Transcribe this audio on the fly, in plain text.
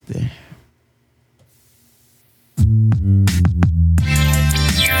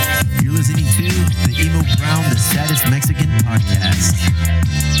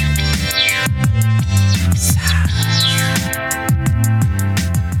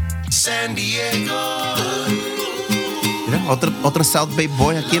San Diego. Mira, otro South Bay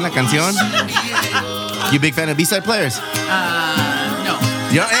boy aquí en la canción. You big fan of B-side players? No.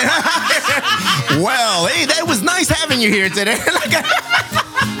 Yeah. Well, hey, that was nice having you here today. That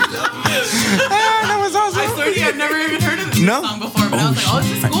was awesome. I swear to you, I've never even heard of this song before, but I was like, oh,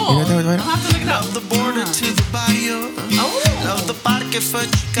 this is cool. I'll have to look it up. Love the border to the barrio. Love the parque for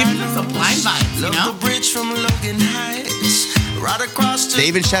Give me some blind vibes, you Love know? the bridge from Logan Heights. Right across to They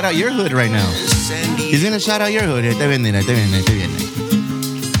even shout out your hood right now. San Diego. He's gonna shout out your hood. Ahí te viene.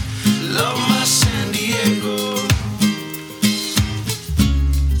 Love my San Diego.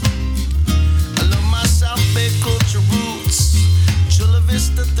 I love my South Bay culture roots. Chula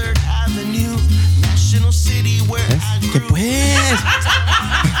Vista, 3rd Avenue. National City where I ¿Qué grew. pues?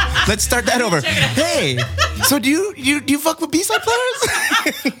 Let's start that over. Hey, so do you fuck with B-side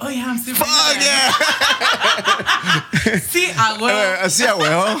players? Oh, yeah, I'm super Fuck into yeah. that. Sí, a huevo. Así a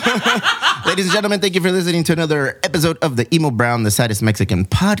huevo. Ladies and gentlemen, thank you for listening to another episode of the Emo Brown, the Saddest Mexican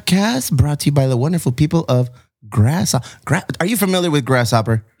podcast, brought to you by the wonderful people of Grasshopper. Are you familiar with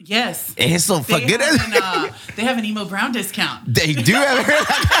Grasshopper? Yes. Eso, fuck it. They have an Emo Brown discount. They do have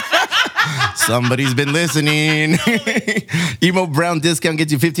Somebody's been listening. Emo Brown discount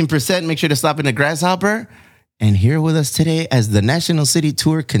gets you 15%. Make sure to stop in the Grasshopper. And here with us today as the National City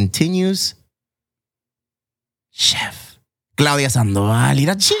Tour continues, Chef Claudia Sandoval.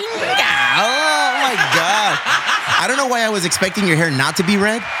 Mira, chinga. Oh my God. I don't know why I was expecting your hair not to be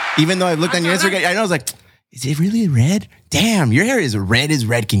red, even though I looked on your Instagram. I know I was like, is it really red? Damn, your hair is red as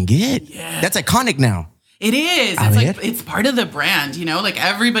red can get. Yeah. That's iconic now. It is. It's like it's part of the brand, you know? Like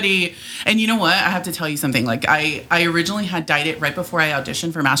everybody, and you know what? I have to tell you something. Like I originally had dyed it right before I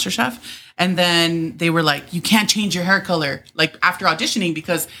auditioned for MasterChef. And then they were like, you can't change your hair color like after auditioning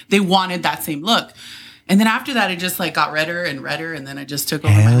because they wanted that same look. And then after that, it just like got redder and redder, and then I just took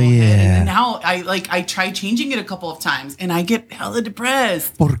over my whole head. And then now I tried changing it a couple of times, and I get hella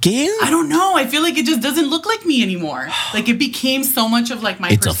depressed. ¿Por qué? I don't know. I feel like it just doesn't look like me anymore. Like it became so much of like my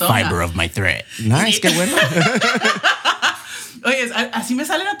It's persona. a fiber of my thread. Nice, qué bueno. Oye, así me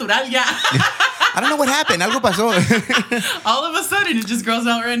sale natural ya. I don't know what happened. Algo pasó. All of a sudden, it just grows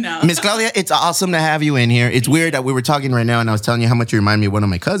out right now. Miss Claudia, it's awesome to have you in here. It's weird that we were talking right now, and I was telling you how much you remind me of one of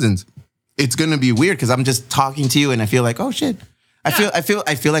my cousins. It's gonna be weird because I'm just talking to you, and I feel like, oh shit. I feel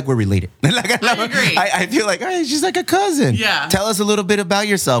like we're related. Like, I agree. I feel like, all right, she's like a cousin. Yeah. Tell us a little bit about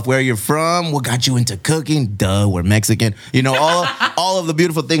yourself, where you're from, what got you into cooking. Duh, we're Mexican. You know, all of the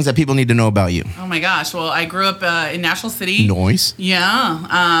beautiful things that people need to know about you. Oh my gosh. Well, I grew up in National City. Noise. Yeah.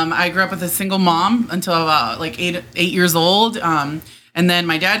 I grew up with a single mom until about like eight years old. And then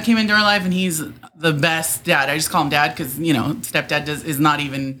my dad came into our life, and he's the best dad. I just call him dad because, you know, stepdad is not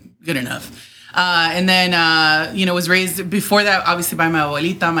even good enough. And then, you know, was raised before that, obviously, by my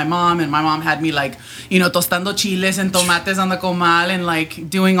abuelita, my mom. And my mom had me, like, you know, tostando chiles and tomates on the comal and, like,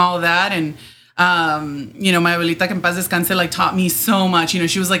 doing all that. And, you know, my abuelita, que en paz descanse, like, taught me so much. You know,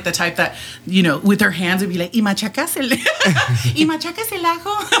 she was, like, the type that, you know, with her hands would be like, y machacas el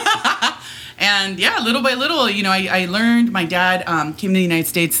ajo. And, yeah, little by little, you know, I learned. My dad came to the United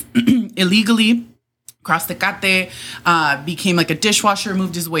States illegally. Crossed Tecate, became like a dishwasher,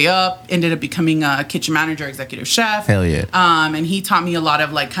 moved his way up, ended up becoming a kitchen manager, executive chef. Hell yeah. And he taught me a lot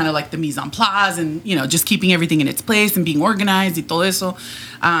of like kind of like the mise en place and, you know, just keeping everything in its place and being organized y todo eso.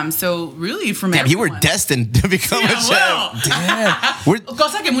 So really from Damn, you were destined to become a chef. Damn.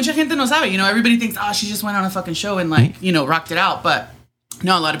 Cosa que mucha gente no sabe. You know, everybody thinks, oh, she just went on a fucking show and like, you know, rocked it out. But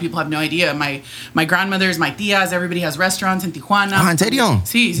no, a lot of people have no idea. My grandmothers, my tías, everybody has restaurants in Tijuana. Ah, ¿en serio?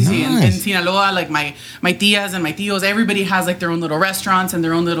 Sí. Nice. In Sinaloa, like my tías and my tíos, everybody has like their own little restaurants and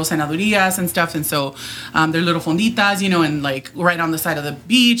their own little cenadurias and stuff. And so their little fonditas, you know, and like right on the side of the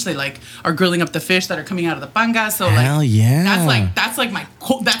beach, they like are grilling up the fish that are coming out of the pangas. So like, hell yeah. That's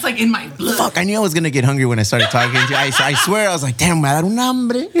like in my blood. Fuck, I knew I was going to get hungry when I started talking to you. I swear, I was like, damn, me va a dar un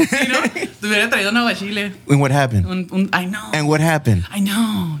hambre. You know, te hubiera traído un aguachile. And what happened? I know. And what happened? I know.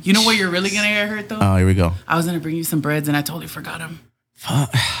 You know where you're really going to get hurt, though? Oh, here we go. I was going to bring you some breads, and I totally forgot them.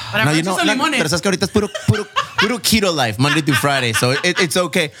 Fuck. But I brought you some limones. Pero sabes que ahorita es puro keto life, Monday through Friday, so it's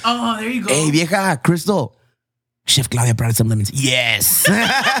okay. Oh, there you go. Hey, vieja, Crystal. Chef Claudia brought some lemons. Yes.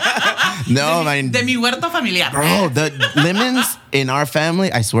 No, man. De mi huerto familiar. Bro, the lemons in our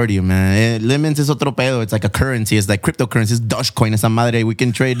family, I swear to you, man. Lemons is otro pedo. It's like a currency. It's like cryptocurrency. It's Dogecoin. Esa madre. We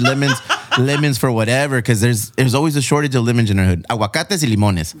can trade lemons for whatever because there's always a shortage of lemons in our hood. Aguacates y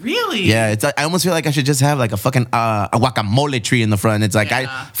limones. Really? Yeah. I almost feel like I should just have like a fucking a guacamole tree in the front. It's like,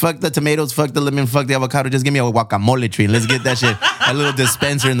 Yeah. fuck the tomatoes, fuck the lemon, fuck the avocado. Just give me a guacamole tree and let's get that shit. a little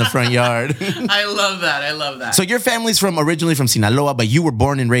dispenser in the front yard. I love that. I love that. So your family's originally from Sinaloa, but you were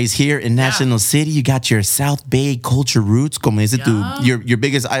born and raised here in National City. You got your South Bay culture roots. Como dice tu, your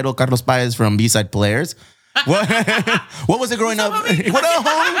biggest idol, Carlos Paez from B-Side Players. What, what was it growing up? What up,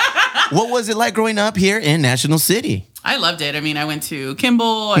 homie? What was it like growing up here in National City? I loved it. I mean, I went to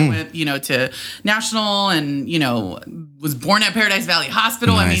Kimball. I went, to National, and was born at Paradise Valley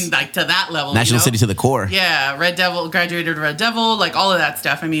Hospital. Nice. I mean, like to that level. National City to the core. Yeah, Red Devil, graduated Red Devil, like all of that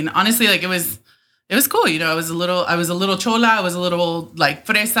stuff. I mean, honestly, like it was cool. I was a little chola. I was a little like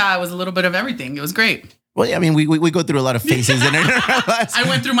fresa. I was a little bit of everything. It was great. Well, yeah, I mean, we go through a lot of phases in our lives. I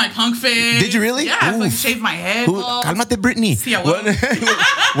went through my punk phase. Did you really? Yeah, I like shaved my head. Cálmate, Britney. Sí, I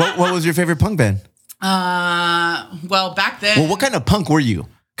will. What was your favorite punk band? Well, back then. Well, what kind of punk were you?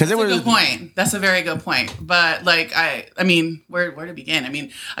 Because That's a good point. That's a very good point. But like, I mean, where to begin? I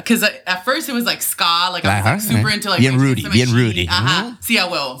mean, because at first it was like ska. Like I was like, super into like Bien Rudy. See, I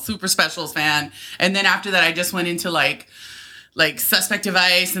will. Super Specials fan. And then after that, I just went into like Suspect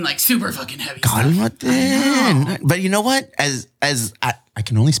Device and like super fucking heavy stuff. But you know what? As I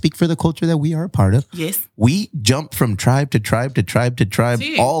can only speak for the culture that we are a part of. Yes. We jump from tribe to tribe to tribe to tribe,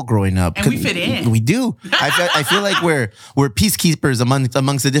 See. all growing up. And we fit in. We do. I feel like we're peacekeepers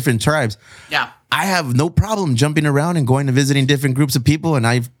amongst the different tribes. Yeah. I have no problem jumping around and going to visiting different groups of people,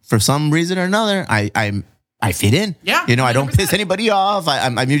 and for some reason or another, I fit in. Yeah. I don't 100%. piss anybody off.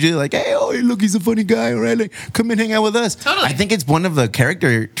 I'm usually like, hey, look, he's a funny guy. All right, like, come and hang out with us. Totally. I think it's one of the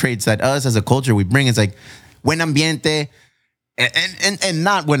character traits that us as a culture we bring. It's like buen ambiente. And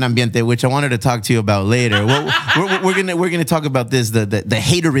not buen ambiente, which I wanted to talk to you about later. We're gonna talk about this, the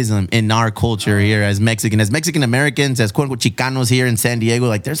haterism in our culture here as Mexican Americans, as quote unquote Chicanos here in San Diego.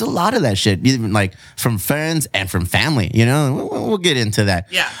 Like, there's a lot of that shit, even like from friends and from family. We'll get into that.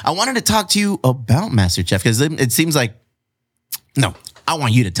 Yeah. I wanted to talk to you about MasterChef because it seems like I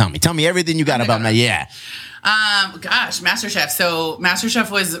want you to tell me everything you got about me. Yeah. MasterChef. So MasterChef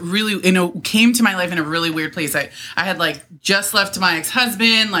was really, came to my life in a really weird place. I had like just left my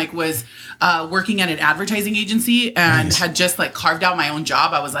ex-husband, like was working at an advertising agency and had just like carved out my own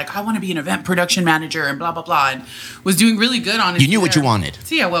job. I was like, I want to be an event production manager and blah, blah, blah. And was doing really good on it. You knew what you wanted.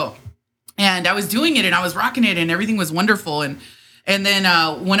 See, I will. And I was doing it and I was rocking it and everything was wonderful. And then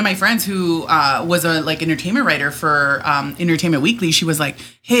one of my friends who was a like entertainment writer for Entertainment Weekly, she was like,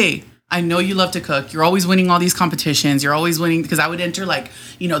 hey, I know you love to cook. You're always winning all these competitions. You're always winning, because I would enter like,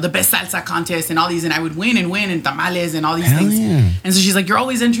 the best salsa contest and all these, and I would win and tamales and all these things. Yeah. And so she's like, you're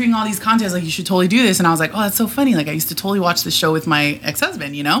always entering all these contests. Like, you should totally do this. And I was like, oh, that's so funny. Like, I used to totally watch the show with my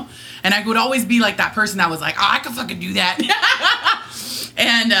ex-husband, And I would always be like that person that was like, oh, I could fucking do that.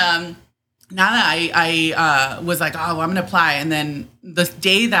 And now that I was like, oh, well, I'm going to apply. And then the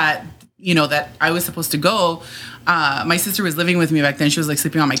day that, that I was supposed to go, my sister was living with me back then. She was like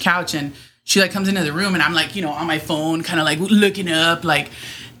sleeping on my couch, and she like comes into the room, and I'm like, on my phone, kind of like looking up, like,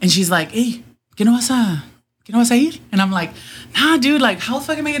 and she's like, hey, ¿qué no vas a ir? And I'm like, nah, dude, like, how the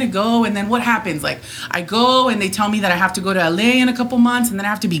fuck am I gonna go? And then what happens? Like, I go and they tell me that I have to go to LA in a couple months, and then I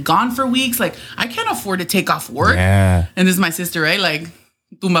have to be gone for weeks. Like, I can't afford to take off work. Yeah. And this is my sister, right? Like,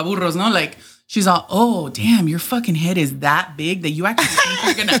 tumba burros, no? Like, she's all, oh, damn, your fucking head is that big that you actually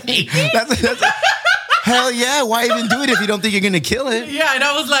think you're gonna make it? That's hell yeah. Why even do it if you don't think you're going to kill it? Yeah, and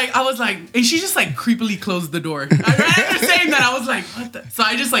I was like, and she just like creepily closed the door. Right after saying that, I was like, what the? So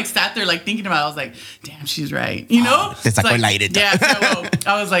I just like sat there like thinking about it. I was like, damn, she's right. Te sacó el aire. Yeah, so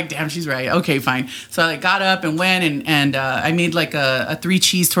I was like, damn, she's right. Okay, fine. So I like, got up and went and I made like a 3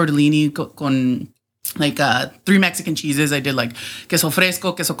 cheese tortellini con like 3 Mexican cheeses. I did like queso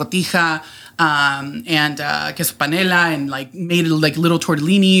fresco, queso cotija, and queso panela, and like made like little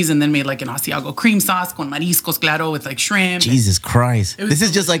tortellinis, and then made like an Asiago cream sauce con mariscos, claro, with like shrimp. Jesus Christ. This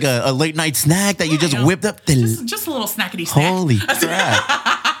is just like a late night snack that you just whipped up. Just a little snackety snack. Holy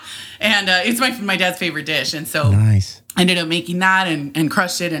crap. And it's my dad's favorite dish. And so Nice. I ended up making that and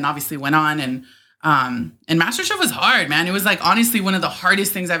crushed it, and obviously went on. And MasterChef was hard, man. It was like honestly one of the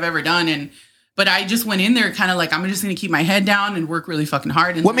hardest things I've ever done. But I just went in there kind of like, I'm just going to keep my head down and work really fucking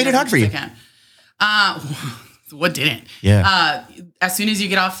hard. And What made it hard for you? What didn't? Yeah. As soon as you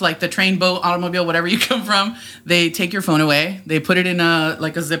get off like the train, boat, automobile, whatever you come from, they take your phone away. They put it in a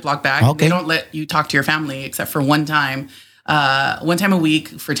Ziploc bag. Okay. They don't let you talk to your family except for one time a week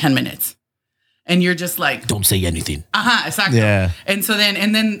for 10 minutes. And you're just like, Don't say anything. Exactly. Yeah. And so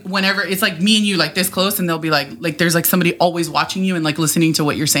then whenever it's like me and you like this close, and they'll be like there's like somebody always watching you and like listening to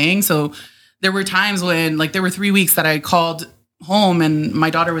what you're saying. So there were times when like there were 3 weeks that I called home and my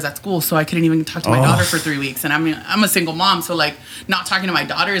daughter was at school, so I couldn't even talk to my daughter for 3 weeks. And I'm a single mom, so like not talking to my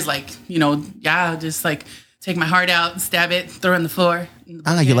daughter is like, just like take my heart out, stab it, throw it on the floor. You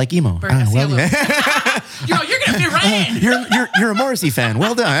like emo? Well, you're gonna fit right in. You're a Morrissey fan.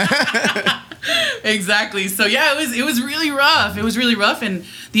 Well done. Exactly. So yeah, it was really rough. It was really rough. And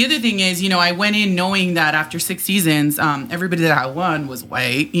the other thing is, I went in knowing that after 6 seasons, everybody that I won was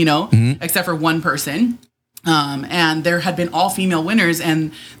white, except for one person. And there had been all female winners,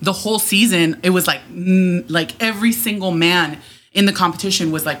 and the whole season it was like every single man in the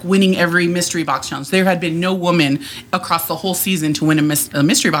competition was like winning every mystery box challenge. There had been no woman across the whole season to win a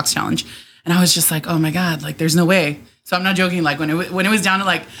mystery box challenge. And I was just like, oh my God, like there's no way. So I'm not joking. Like when it was down to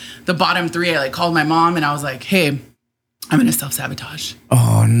like the bottom 3, I like called my mom and I was like, hey, I'm going to self-sabotage.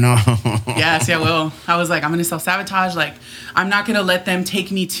 Oh no. Yes, yeah, well, I was like, I'm going to self-sabotage. Like, I'm not going to let them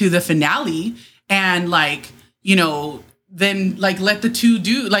take me to the finale and like, then like let the two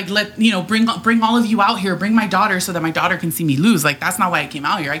do like, bring all of you out here, bring my daughter so that my daughter can see me lose. Like, that's not why I came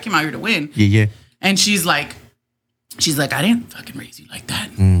out here. I came out here to win. Yeah. And she's like, I didn't fucking raise you like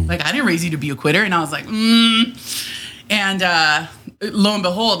that. Like, I didn't raise you to be a quitter. And I was like, And lo and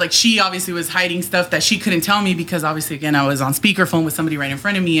behold, like she obviously was hiding stuff that she couldn't tell me because obviously, again, I was on speakerphone with somebody right in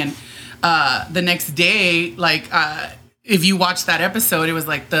front of me. And the next day, like, if you watch that episode, it was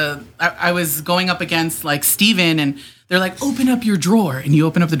like I was going up against like Steven and they're like, open up your drawer. And you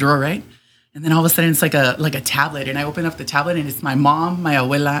open up the drawer, right? And then all of a sudden it's like a tablet. And I open up the tablet and it's my mom, my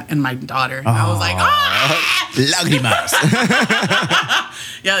abuela, and my daughter. And I was like, lágrimas.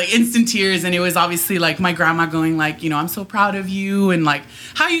 Yeah, like instant tears. And it was obviously like my grandma going like, I'm so proud of you. And like,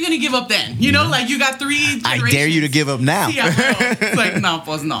 how are you going to give up then? Like you got 3 generations. I dare you to give up now. Yeah, it's like, no,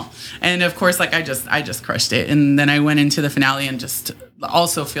 pues no. And of course, like I just crushed it. And then I went into the finale and just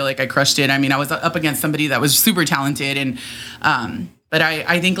also feel like I crushed it. I mean, I was up against somebody that was super talented. And, but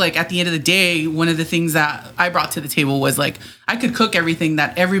I think like at the end of the day, one of the things that I brought to the table was like, I could cook everything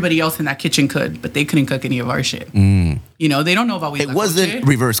that everybody else in that kitchen could, but they couldn't cook any of our shit. They don't know about It wasn't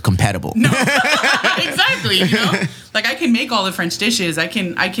reverse compatible. No, exactly. Like I can make all the French dishes. I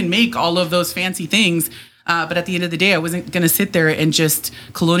can make all of those fancy things. But at the end of the day, I wasn't going to sit there and just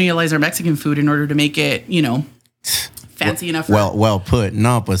colonialize our Mexican food in order to make it, fancy enough. Well put.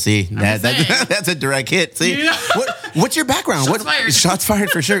 No, but see, that's a direct hit. See, what's your background? Shots fired. Shots fired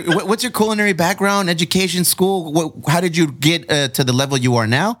for sure. What's your culinary background, education, school? How did you get to the level you are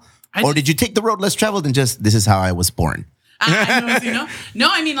now? Or did you take the road less traveled and just, this is how I was born? No,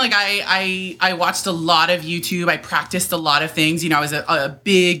 I mean, like I watched a lot of YouTube. I practiced a lot of things. I was a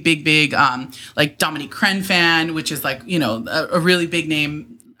big like Dominique Crenn fan, which is like, a really big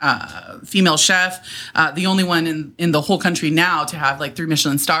name female chef, the only one in the whole country now to have like 3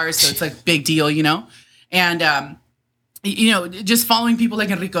 Michelin stars. So it's like big deal, and, just following people like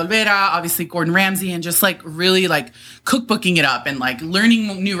Enrique Olvera, obviously Gordon Ramsay, and just like really like cookbooking it up and like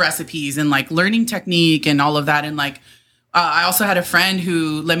learning new recipes and like learning technique and all of that. And like, I also had a friend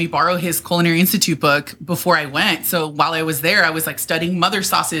who let me borrow his Culinary Institute book before I went. So while I was there, I was like studying mother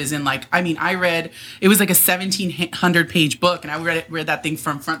sauces and like, I read, it was like a 1,700 page book and I read that thing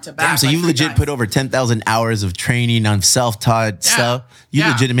from front to back. Damn, so you legit put over 10,000 hours of training on self-taught stuff. You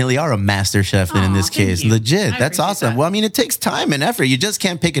legitimately are a master chef then in this case. Legit. That's awesome. That. Well, I mean, it takes time and effort. You just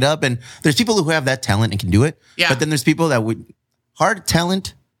can't pick it up. And there's people who have that talent and can do it. Yeah. But then there's people that hard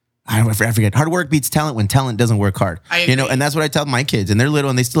talent. I forget. Hard work beats talent when talent doesn't work hard. And that's what I tell my kids. And they're little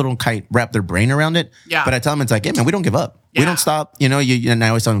and they still don't quite wrap their brain around it. Yeah. But I tell them, it's like, hey, man, we don't give up. Yeah. We don't stop. And I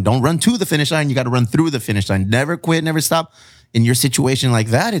always tell them, don't run to the finish line. You got to run through the finish line. Never quit, never stop. In your situation like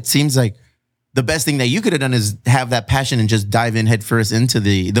that, it seems like the best thing that you could have done is have that passion and just dive in headfirst into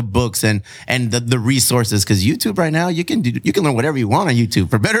the books and the resources. Because YouTube right now, you can learn whatever you want on YouTube,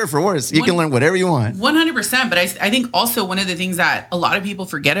 for better or for worse. You can learn whatever you want. 100%. But I think also one of the things that a lot of people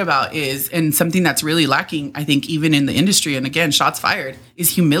forget about is, and something that's really lacking, I think, even in the industry, and again, shots fired, is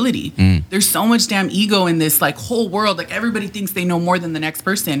humility. There's so much damn ego in this like whole world. Like everybody thinks they know more than the next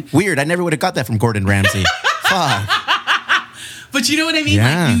person. Weird. I never would have got that from Gordon Ramsay. Fuck. But you know what I mean?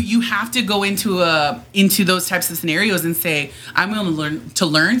 Yeah. Like you have to go into those types of scenarios and say, I'm willing to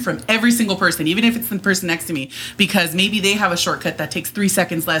learn from every single person, even if it's the person next to me, because maybe they have a shortcut that takes 3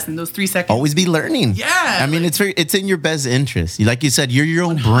 seconds less, and those 3 seconds. Always be learning. Yeah. I mean, it's in your best interest. Like you said, you're your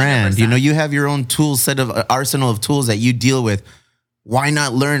own 100%. Brand. You have your own arsenal of tools that you deal with. Why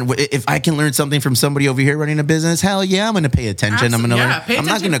not learn? If I can learn something from somebody over here running a business, hell yeah, I'm going to pay attention. Absolutely. I'm going to learn. Pay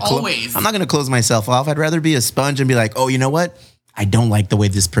attention I'm not going to close myself off. I'd rather be a sponge and be like, oh, you know what? I don't like the way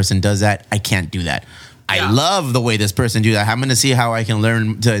this person does that. I can't do that. Yeah. I love the way this person do that. I'm going to see how I can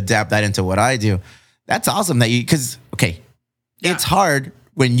learn to adapt that into what I do. That's awesome that because it's hard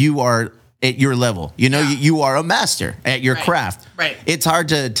when you are at your level. You know, you are a master at your craft. Right. It's hard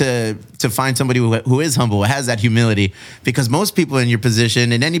to find somebody who is humble, who has that humility, because most people in your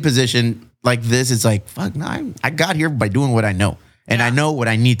position, in any position like this, it's like, fuck, no, I got here by doing what I know. And I know what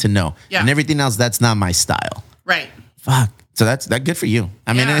I need to know. Yeah. And everything else, that's not my style. Right. Fuck. So that's good for you.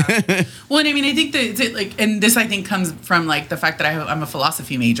 I mean, well, and I mean, I think that like, and this I think comes from like the fact that I'm a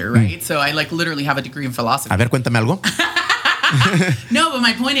philosophy major, right? So I like literally have a degree in philosophy. A ver, cuéntame algo. No, but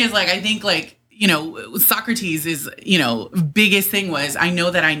my point is like, I think like, you know, Socrates is, you know, biggest thing was, I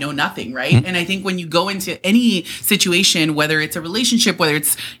know that I know nothing, right? Mm-hmm. And I think when you go into any situation, whether it's a relationship, whether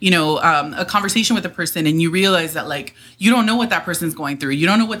it's, you know, a conversation with a person, and you realize that like, you don't know what that person's going through. You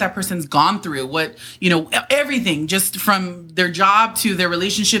don't know what that person's gone through, what, you know, everything, just from their job to their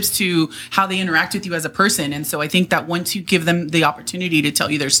relationships to how they interact with you as a person. And so I think that once you give them the opportunity to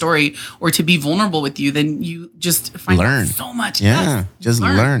tell you their story or to be vulnerable with you, then you just find so much. Yeah, yes, just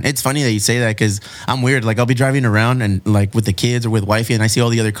learn. It's funny that you say that, because I'm weird. Like, I'll be driving around and like with the kids or with wifey, and I see all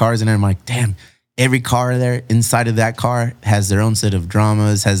the other cars, and I'm like, damn, every car there inside of that car has their own set of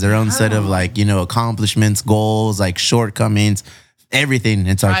dramas, has their own set of like, you know, accomplishments, goals, like shortcomings, everything.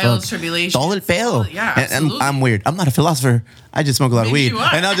 It's like, trials, tribulations. Todo el pedo. Yeah, and I'm weird. I'm not a philosopher. I just smoke a lot of weed.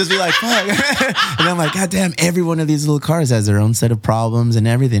 And I'll just be like, fuck. And I'm like, God damn, every one of these little cars has their own set of problems and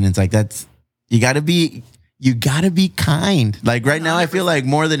everything. It's like, you gotta be kind. Like right now, 100%. I feel like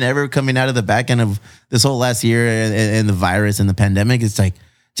more than ever coming out of the back end of this whole last year and the virus and the pandemic, it's like,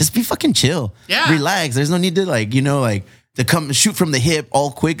 just be fucking chill. Yeah. Relax. There's no need to like, you know, like to come shoot from the hip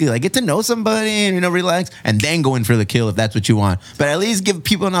all quickly. Like get to know somebody and, you know, relax and then go in for the kill if that's what you want. But at least give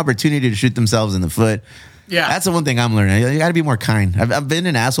people an opportunity to shoot themselves in the foot. Yeah. That's the one thing I'm learning. You got to be more kind. I've been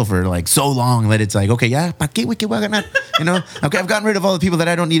an asshole for like so long that it's like, okay, yeah, pa qué, we ganar? You know, okay, I've gotten rid of all the people that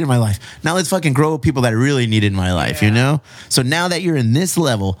I don't need in my life. Now let's fucking grow people that I really need in my life, you know? So now that you're in this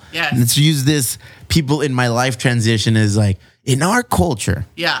level, let's use this people in my life transition as like, in our culture,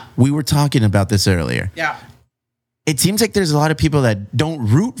 we were talking about this earlier. Yeah. It seems like there's a lot of people that don't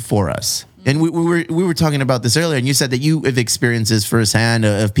root for us. And we were talking about this earlier, and you said that you have experiences firsthand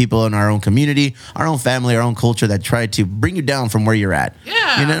of people in our own community, our own family, our own culture that try to bring you down from where you're at.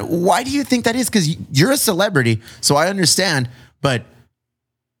 Yeah. You know, why do you think that is? Because you're a celebrity, so I understand, but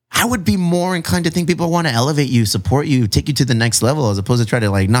I would be more inclined to think people want to elevate you, support you, take you to the next level, as opposed to try to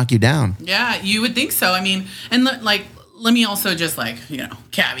like knock you down. Yeah, you would think so. I mean, and like, let me also just like, you know,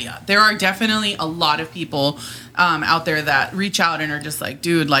 caveat. There are definitely a lot of people out there that reach out and are just like,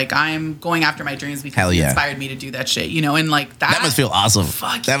 dude, like I'm going after my dreams because you inspired me to do that shit, you know, and like that must feel awesome.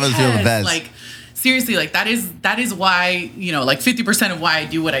 That must feel the best. Like seriously, like that is why, you know, like 50% of why I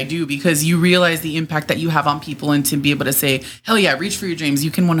do what I do, because you realize the impact that you have on people, and to be able to say, hell yeah, reach for your dreams.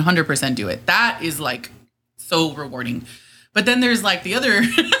 You can 100% do it. That is like so rewarding. But then there's like the other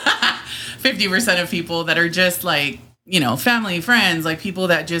 50% of people that are just like, you know, family, friends, like people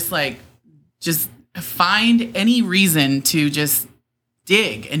that just find any reason to just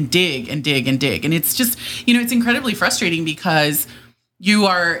dig and dig and dig and dig. And it's just, you know, it's incredibly frustrating because you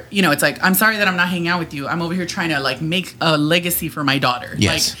are, you know, it's like, I'm sorry that I'm not hanging out with you. I'm over here trying to like make a legacy for my daughter.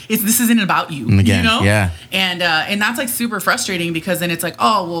 Yes. Like this isn't about you, again, you know? Yeah. And that's like super frustrating, because then it's like,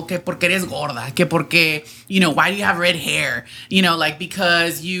 oh, well, que porque eres gorda, que porque, you know, why do you have red hair? You know, like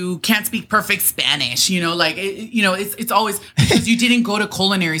because you can't speak perfect Spanish, you know, like, you know, it's always because you didn't go to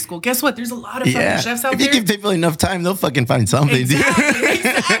culinary school. Guess what? There's a lot of fucking chefs out there. If you give people enough time, they'll fucking find something.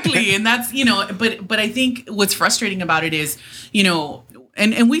 Exactly. And that's, you know, but I think what's frustrating about it is, you know,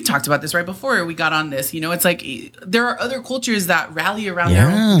 and we talked about this right before we got on this, you know, it's like there are other cultures that rally around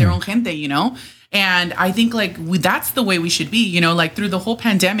their own gente, you know? And I think like that's the way we should be, you know, like through the whole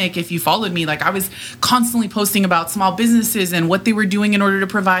pandemic, if you followed me, like I was constantly posting about small businesses and what they were doing in order to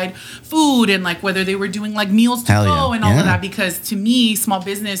provide food, and like whether they were doing like meals to go and all of that, because to me, small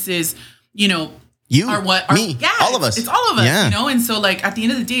business is, you know, me, all of us. It's all of us, you know? And so like at the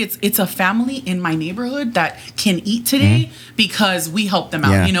end of the day, it's a family in my neighborhood that can eat today because we help them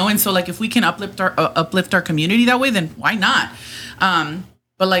out, you know? And so like if we can uplift our community that way, then why not?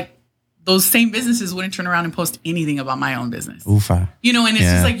 But like those same businesses wouldn't turn around and post anything about my own business. Oofa. You know, and it's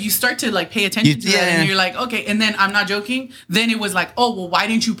just like you start to like pay attention to that, and you're like, okay. And then I'm not joking. Then it was like, oh, well, why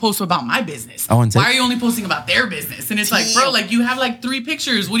didn't you post about my business? Why are you only posting about their business? And it's like, bro, like you have like 3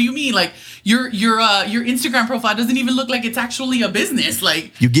 pictures. What do you mean? Like your Instagram profile doesn't even look like it's actually a business.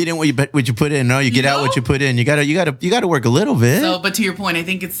 Like you get in what you put in. No, you get out what you put in. You gotta work a little bit. So, but to your point, I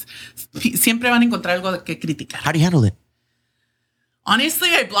think it's siempre van a encontrar algo que criticar. How do you handle it? Honestly,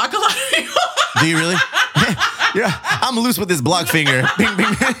 I block a lot of people. Do you really? Yeah, I'm loose with this block finger. Bing, bing.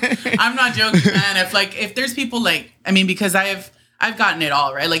 I'm not joking, man. If there's people like, I mean, because I've I've gotten it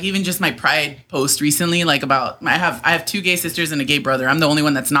all, right? Like even just my Pride post recently, like about I have 2 gay sisters and a gay brother. I'm the only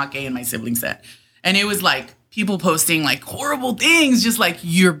one that's not gay in my sibling set. And it was like people posting like horrible things, just like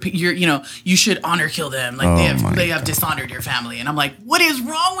you're you should honor kill them. Like they have dishonored your family. And I'm like, what is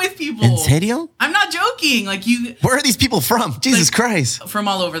wrong with people? ¿En serio? I'm not joking. Like where are these people from? Jesus Christ. From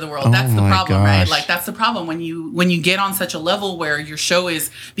all over the world. That's the problem, right? gosh. Like that's the problem when you get on such a level where your show is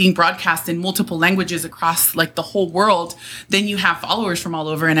being broadcast in multiple languages across like the whole world, then you have followers from all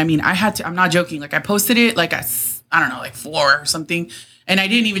over. And I mean, I'm not joking. Like I posted it like I don't know, like 4 or something. And I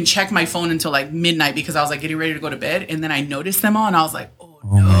didn't even check my phone until like midnight because I was like getting ready to go to bed. And then I noticed them all and I was like, oh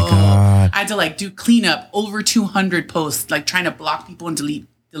no. my God. I had to like do cleanup over 200 posts, like trying to block people and delete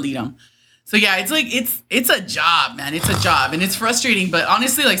them. So yeah, it's like, it's a job, man. It's a job and it's frustrating. But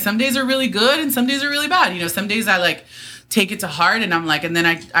honestly, like some days are really good and some days are really bad. You know, some days I like take it to heart and I'm like, and then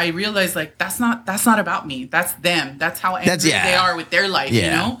I realize like, that's not about me. That's them. That's how angry they are with their life, you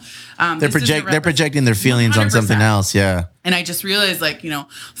know? They're projecting their feelings 100%. On something else. Yeah. And I just realized, like, you know,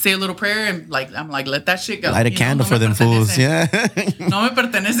 say a little prayer and like, I'm like, let that shit go. Light a candle for them fools. Yeah. No me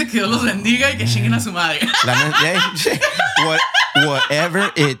pertenece, que Dios los bendiga y que chinguen a su madre.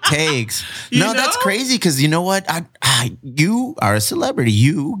 Whatever it takes. You no, know? that's crazy because you know what? You are a celebrity.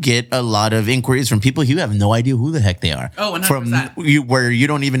 You get a lot of inquiries from people you have no idea who the heck they are. Oh, 100%. From where you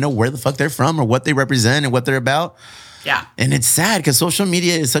don't even know where the fuck they're from or what they represent and what they're about. Yeah. And it's sad because social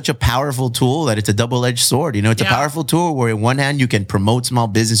media is such a powerful tool that it's a double-edged sword. You know, it's a powerful tool where in one hand you can promote small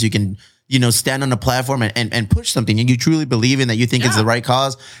business, you can, you know, stand on a platform and push something and you truly believe in that you think it's the right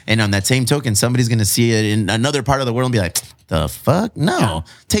cause. And on that same token, somebody's going to see it in another part of the world and be like, the fuck? No,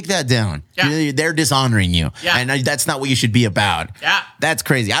 take that down. Yeah. They're dishonoring you. Yeah. And that's not what you should be about. Yeah. That's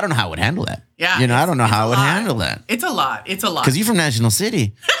crazy. I don't know how I would handle that. Yeah. You know, I don't know how I would handle that. It's a lot. Because you're from National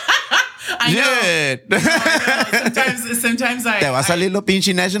City. I know. Sometimes Te va a salir lo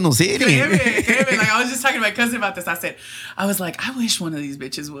pinche National City. Créeme. Like I was just talking to my cousin about this. I was like, I wish one of these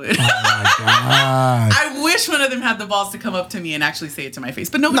bitches would. Oh my God. I wish one of them had the balls to come up to me and actually say it to my face.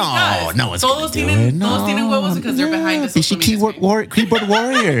 But nobody does. No one's gonna do it. Todos tienen huevos because they're behind the social media keyboard warriors. Keyboard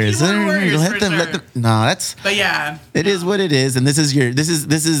warriors, let them. No, that's. But yeah, it is what it is, and this is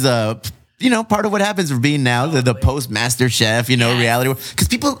you know, part of what happens for being now the post Master Chef, you know, reality. Because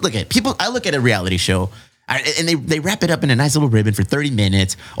people. I look at a reality show. And they wrap it up in a nice little ribbon for 30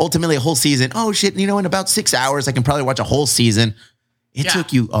 minutes. Ultimately, a whole season. Oh, shit. You know, in about 6 hours, I can probably watch a whole season. It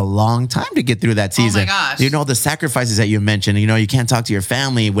took you a long time to get through that season. Oh, my gosh. You know, the sacrifices that you mentioned. You know, you can't talk to your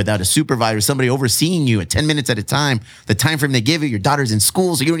family without a supervisor, somebody overseeing you at 10 minutes at a time. The time frame they give you, your daughter's in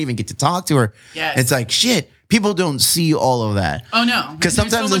school, so you don't even get to talk to her. Yes. It's like, shit. People don't see all of that. Oh no! Because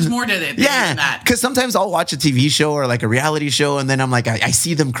sometimes there's so much more to it. Yeah, because sometimes I'll watch a TV show or like a reality show, and then I'm like, I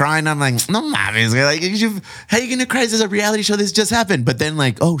see them crying. I'm like, no mames, like, how are you gonna cry? This is a reality show. This just happened. But then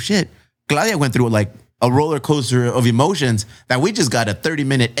like, oh shit, Claudia went through like a roller coaster of emotions that we just got a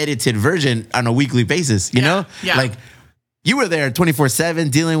 30-minute edited version on a weekly basis. You know, like. You were there 24/7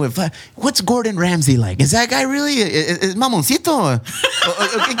 dealing with what's Gordon Ramsay like? Is that guy really is mamoncito?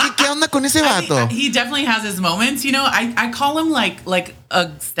 ¿Qué onda con ese vato? He definitely has his moments. You know, I call him like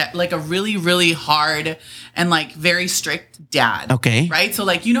a really really hard and like very strict dad. Okay. Right. So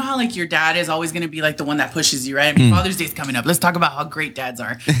like you know how like your dad is always going to be like the one that pushes you, right? I mean, Father's Day's coming up. Let's talk about how great dads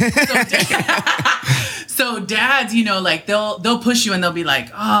are. So dads, you know, like they'll push you and they'll be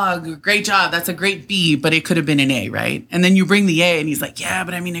like, oh, great job. That's a great B, but it could have been an A, right? And then you bring the A and he's like, yeah,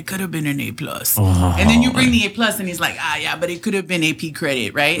 but I mean, it could have been an A plus. Oh. And then you bring the A plus and he's like, yeah, but it could have been AP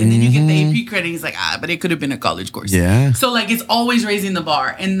credit, right? And then you get the AP credit and he's like, but it could have been a college course. Yeah. So like it's always raising the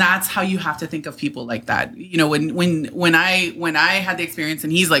bar. And that's how you have to think of people like that. You know, when I had the experience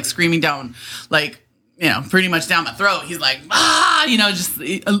and he's like screaming down, like, you know, pretty much down my throat. He's like, you know, just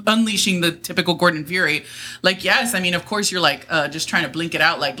unleashing the typical Gordon Fury. Like, yes, I mean, of course, you're like just trying to blink it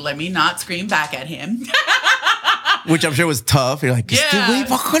out. Like, let me not scream back at him. Which I'm sure was tough. You're like,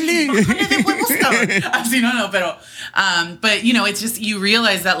 bájale de huevos, cabrón. Así no, pero, but you know, it's just, you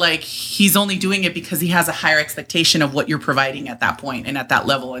realize that like, he's only doing it because he has a higher expectation of what you're providing at that point and at that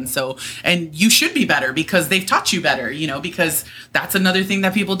level. And so, and you should be better because they've taught you better, you know, because that's another thing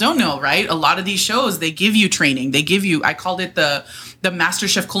that people don't know, right? A lot of these shows, they give you training. They give you, I called it the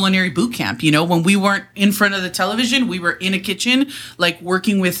MasterChef Culinary Boot Camp. You know, when we weren't in front of the television, we were in a kitchen, like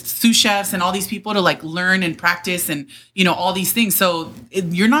working with sous chefs and all these people to like learn and practice and, you know, all these things. So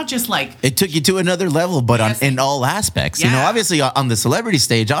you're not just like... It took you to another level, but in all aspects. You know, obviously on the celebrity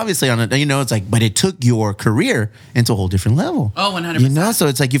stage, obviously on a, you know, it's like, but it took your career into a whole different level. Oh, 100%. You know, so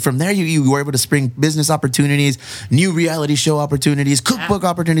it's like from there, you were able to spring business opportunities, new reality show opportunities, cookbook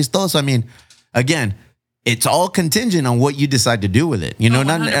opportunities, todo. So, I mean, again... it's all contingent on what you decide to do with it. You know, Oh,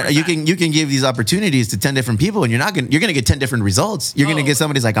 not 100%. you can give these opportunities to 10 different people, and you're gonna get 10 different results. You're gonna Oh. get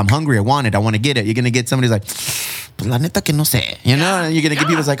somebody's like, I'm hungry, I want it, I want to get it. You're gonna get somebody's like, "Pues la neta que no sé," you know. Yeah. And you're gonna get Yeah.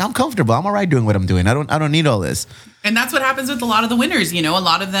 people's like, I'm comfortable, I'm all right doing what I'm doing. I don't need all this. And that's what happens with a lot of the winners. You know, a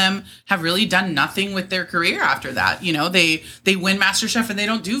lot of them have really done nothing with their career after that. You know, they win MasterChef and they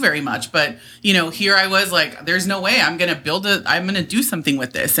don't do very much. But, you know, here I was like, there's no way I'm going to do something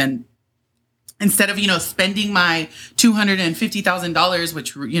with this. And instead of, you know, spending my $250,000,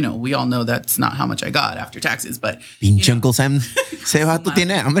 which, you know, we all know that's not how much I got after taxes, but Pinche Uncle Sam, se vato tiene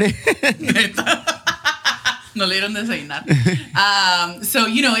hambre. no le dieron desayunar. So,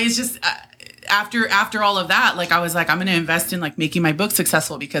 you know, it's just after all of that, like I was like, I'm going to invest in like making my book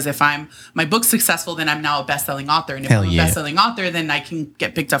successful, because if my book's successful, then I'm now a best-selling author. And if Hell I'm yeah. a best-selling author, then I can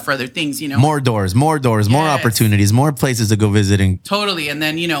get picked up for other things, you know? More doors, more Yes. opportunities, more places to go visiting. Totally. And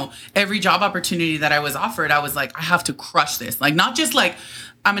then, you know, every job opportunity that I was offered, I was like, I have to crush this. Like, not just like,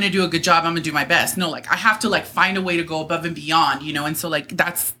 I'm going to do a good job, I'm going to do my best. No, like I have to like find a way to go above and beyond, you know? And so like,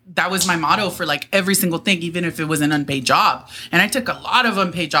 that was my motto for like every single thing, even if it was an unpaid job. And I took a lot of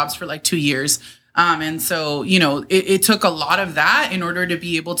unpaid jobs for like 2 years. And so, you know, it took a lot of that in order to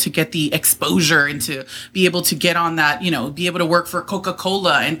be able to get the exposure and to be able to get on that, you know, be able to work for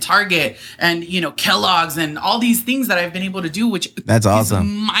Coca-Cola and Target and, you know, Kellogg's and all these things that I've been able to do, which That's awesome.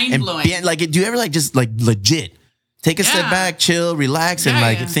 is mind blowing. And like, do you ever like just like legit take a step Yeah. back, chill, relax, and Yeah,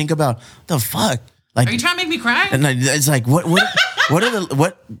 like yeah. think about the fuck? Like, Are you trying to make me cry? and like, it's like what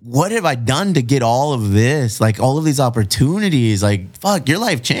have I done to get all of this? Like all of these opportunities? Like, fuck, your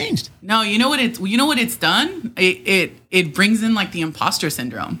life changed. No, you know what it's done? It brings in like the imposter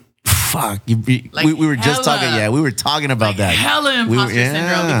syndrome. Fuck, Like, we were just hella- talking. Yeah, we were talking about Like that. hella We were- imposter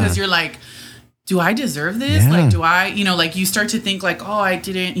syndrome, yeah. because you're like, do I deserve this? Yeah. Like, do I, you know, like you start to think like, oh, I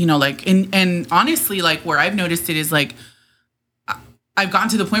didn't, you know, like, and honestly, like where I've noticed it is like, I've gotten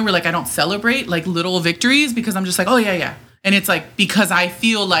to the point where like I don't celebrate like little victories, because I'm just like, oh yeah, yeah. And it's like, because I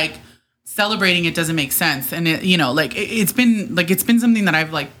feel like celebrating it doesn't make sense. And it, you know, like it's been something that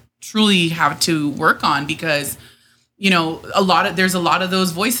I've like truly have to work on, because, you know, there's a lot of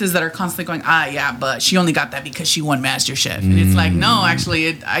those voices that are constantly going, yeah, but she only got that because she won MasterChef. And it's like, no,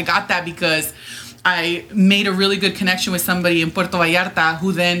 actually I got that because I made a really good connection with somebody in Puerto Vallarta,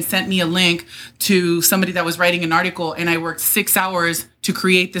 who then sent me a link to somebody that was writing an article, and I worked 6 hours to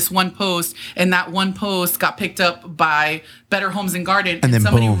create this one post, and that one post got picked up by Better Homes and Garden, and then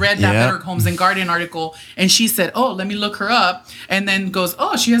somebody boom. read that Yeah. Better Homes and Garden article, and she said, oh, let me look her up, and then goes,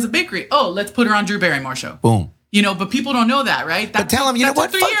 oh, she has a bakery. Oh, let's put her on Drew Barrymore show. Boom. You know, but people don't know that, right? But tell them, you know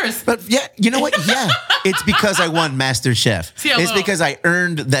what? Took 3 years. But yeah, you know what? Yeah, it's because I won MasterChef. See, It's hello. because I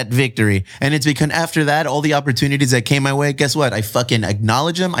earned that victory, and it's because after that, all the opportunities that came my way, guess what? I fucking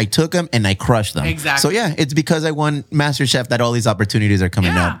acknowledged them, I took them, and I crushed them. Exactly. So yeah, it's because I won MasterChef that all these opportunities are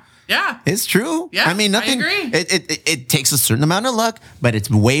coming Yeah. up. Yeah. It's true. Yeah, I mean, I nothing. agree. It takes a certain amount of luck, but it's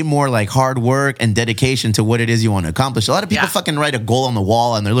way more like hard work and dedication to what it is you want to accomplish. A lot of people Yeah. fucking write a goal on the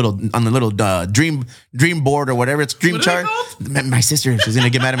wall on their little dream board or whatever it's dream What are chart. they called? My sister, she's gonna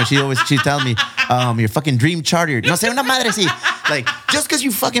get mad at me. She's telling me, your fucking dream chart. No sé una madre sí. Like just because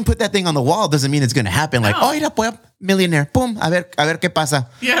you fucking put that thing on the wall doesn't mean it's gonna happen. Like, No. oh, mira, pues, millionaire. Boom. A ver qué pasa.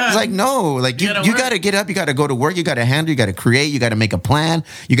 Yeah. It's like no. Like You you gotta work. gotta get up. You gotta go to work. You gotta handle. You gotta create. You gotta make a plan.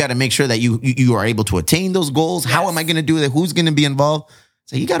 You gotta make sure that you are able to attain those goals. How Yes. am I gonna do that? Who's gonna be involved?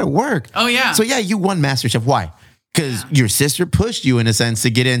 So you gotta work. Oh, yeah. So yeah, you won MasterChef. Why? Because Yeah. your sister pushed you in a sense to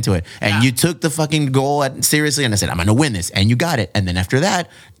get into it, and Yeah. you took the fucking goal seriously. And I said, I'm gonna win this, and you got it. And then after that,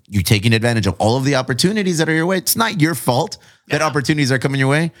 you're taking advantage of all of the opportunities that are your way. It's not your fault that Yeah. opportunities are coming your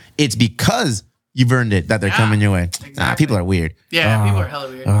way. It's because you've earned it that they're Yeah. coming your way. Exactly. People are weird. Yeah, people are hella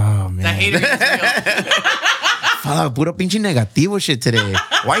weird. Oh man. That hater is real. Fuck, puro pinche negativo shit today.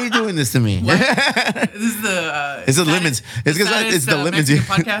 Why are you doing this to me? This is the It's the lemons. It's because saddest, it's the lemons.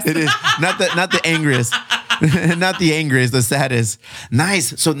 Mexican podcast. It is not the angriest, not the angriest, the saddest.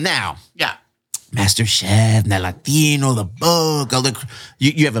 Nice. So now, Yeah. Master Chef, the Latino, the book, all the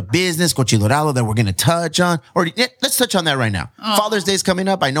you have a business, Cochidorado, that we're gonna touch on. Or yeah, let's touch on that right now. Father's Day's coming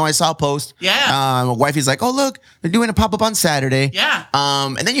up. I know I saw a post. Yeah. My wifey's like, oh look, they're doing a pop up on Saturday. Yeah.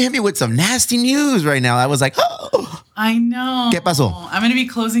 And then you hit me with some nasty news right now. I was like, oh. I know. ¿Qué pasó? I'm going to be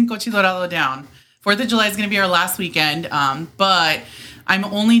closing Cochi Dorado down. 4th of July is going to be our last weekend. But I'm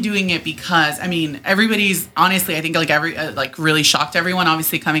only doing it because, I mean, everybody's honestly, I think like really shocked everyone,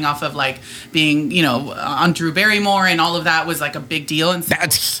 obviously coming off of like being, you know, on Drew Barrymore and all of that was like a big deal. And so,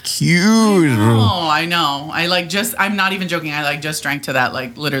 That's huge, bro. oh, I know. I'm not even joking. I like just drank to that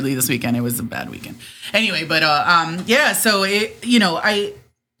like literally this weekend. It was a bad weekend. Anyway, but yeah, so it, you know,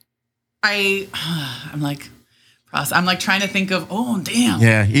 I'm like trying to think of, oh, damn.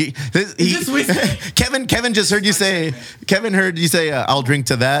 Yeah. this whiskey? Kevin just heard you say, I'll drink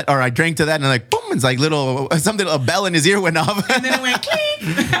to that, or I drank to that, and like, boom, it's like a bell in his ear went off. And then it went clink.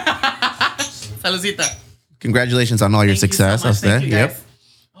 Saludcita. Congratulations on all your Thank you so success. much. Thank you, Yep. guys.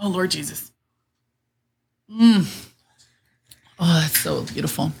 Oh, Lord Jesus. Oh, that's so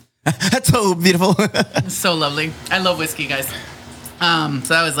beautiful. That's so beautiful. It's so lovely. I love whiskey, guys.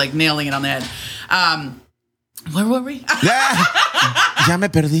 So that was like nailing it on the head. Where were we? Ya me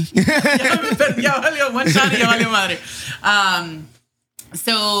perdí. Ya valió, one shot y ya valió madre.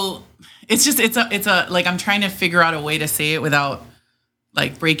 So it's a like, I'm trying to figure out a way to say it without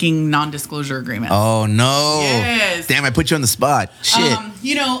like breaking non-disclosure agreements. Oh no. Yes. Damn, I put you on the spot. Shit.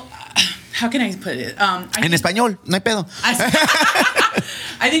 You know, how can I put it? En español, no hay pedo.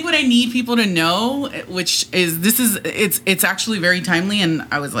 I think what I need people to know, which is it's actually very timely, and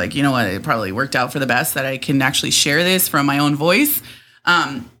I was like, you know what, it probably worked out for the best that I can actually share this from my own voice.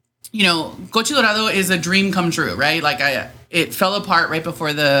 You know, Coche Dorado is a dream come true, right? Like it fell apart right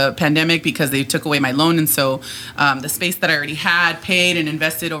before the pandemic because they took away my loan, and so the space that I already had paid and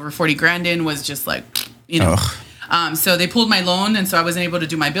invested over 40 grand in was just like, you know. So they pulled my loan, and so I wasn't able to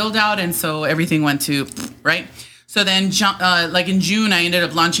do my build out, and so everything went to right. So then, like in June, I ended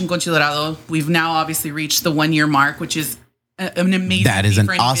up launching Coche Dorado. We've now obviously reached the 1 year mark, which is an amazing. That is an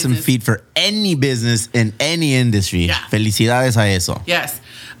awesome feat for any business in any industry. Yeah. Felicidades a eso. Yes.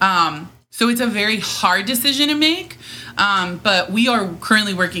 So it's a very hard decision to make. But we are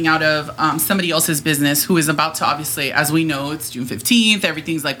currently working out of somebody else's business who is about to, obviously, as we know, it's June 15th.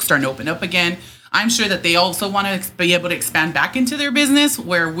 Everything's like starting to open up again. I'm sure that they also want to be able to expand back into their business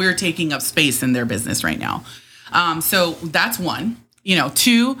where we're taking up space in their business right now. So that's one. You know,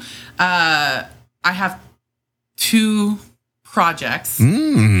 two, I have 2 projects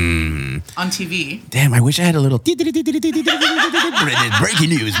on TV. Damn, I wish I had a little breaking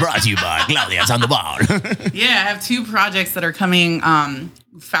news brought to you by Claudia Sandoval. Yeah, I have 2 projects that are coming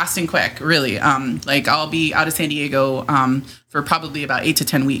fast and quick, really. Like I'll be out of San Diego for probably about 8 to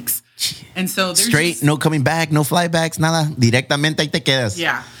 10 weeks. And so there's straight, no coming back, no flybacks, nada. Directamente ahí te quedas.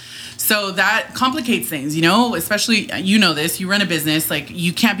 Yeah. So that complicates things, you know, especially, you know this, you run a business, like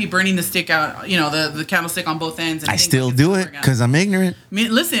you can't be burning the stick out, you know, the candlestick on both ends. And I still do it because I'm ignorant. I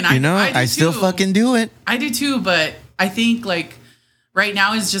mean, listen, I still fucking do it. I do too, but I think like right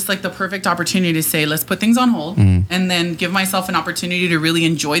now is just like the perfect opportunity to say, let's put things on hold and then give myself an opportunity to really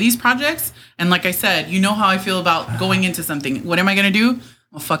enjoy these projects. And like I said, you know how I feel about going into something. What am I going to do?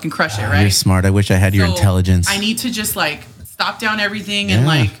 I'll fucking crush it, right? You're smart. I wish I had your intelligence. I need to just like stop down everything and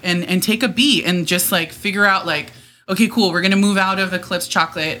like and take a beat and just like figure out like, okay, cool, we're gonna move out of Eclipse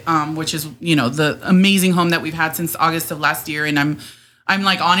Chocolate, which is, you know, the amazing home that we've had since August of last year. And I'm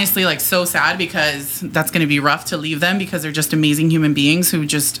like honestly like so sad because that's gonna be rough to leave them because they're just amazing human beings who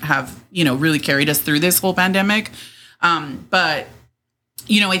just have, you know, really carried us through this whole pandemic. But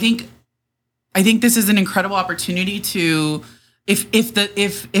you know, I think this is an incredible opportunity to if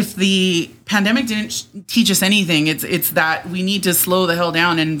the pandemic didn't teach us anything, it's that we need to slow the hell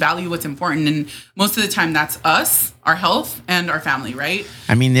down and value what's important. And most of the time that's us, our health and our family, right?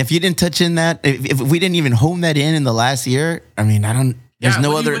 I mean, if you didn't touch in that, if we didn't even hone that in the last year, I mean, there's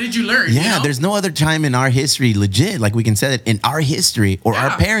no other. What did you learn? Yeah, you know? There's no other time in our history, legit, like we can say that in our history or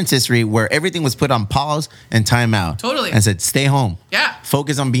our parents' history where everything was put on pause and time out. Totally. And said, stay home. Yeah.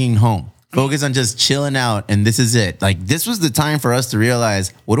 Focus on being home. Focus on just chilling out. And this is it. Like, this was the time for us to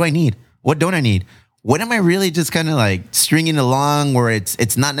realize, what do I need? What don't I need? What am I really just kind of like stringing along where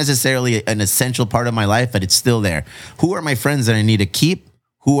it's not necessarily an essential part of my life, but it's still there? Who are my friends that I need to keep?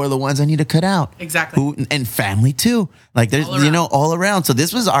 Who are the ones I need to cut out? Exactly. And family too. Like there's, you know, all around. So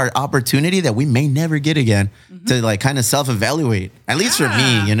this was our opportunity that we may never get again to like kind of self-evaluate, at least for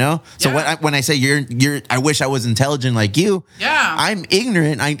me, you know? So when I say I wish I was intelligent like you, I'm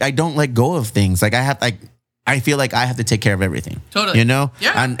ignorant. I don't let go of things. Like I feel like I have to take care of everything. Totally. You know?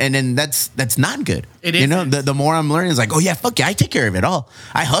 Yeah. And then that's not good. It is. You know, the more I'm learning, it's like, oh yeah, fuck yeah, I take care of it all.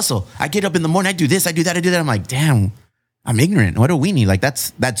 I hustle. I get up in the morning, I do this, I do that, I do that. I'm like, damn, I'm ignorant. What do we need? Like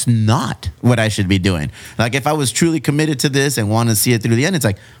that's not what I should be doing. Like if I was truly committed to this and want to see it through the end, it's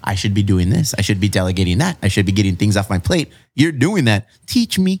like I should be doing this. I should be delegating that. I should be getting things off my plate. You're doing that.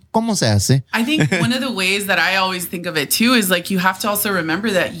 Teach me cómo se hace. I think one of the ways that I always think of it too is like you have to also remember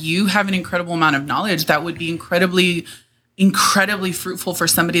that you have an incredible amount of knowledge that would be incredibly fruitful for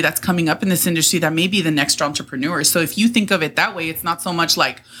somebody that's coming up in this industry that may be the next entrepreneur. So if you think of it that way, it's not so much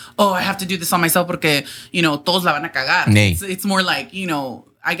like, oh, I have to do this on myself porque, you know, todos la van a cagar. Nee. It's more like, you know,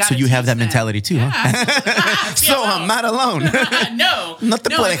 I got. So you have that mentality too, huh? Yeah, So I'm not alone. no. No te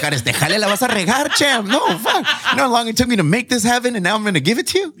puedo dejar este jale, la vas a regar, champ. No, fuck. You know how long it took me to make this happen, and now I'm going to give it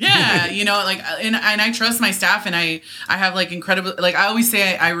to you? Yeah, like, and I trust my staff, and I have like incredible, like I always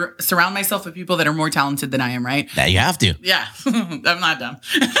say, I surround myself with people that are more talented than I am, right? That you have to. Yeah, I'm not dumb.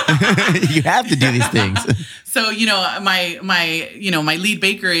 You have to do these things. So, my lead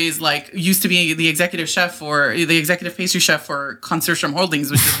baker is like, used to be the executive pastry chef for Consortium Holdings,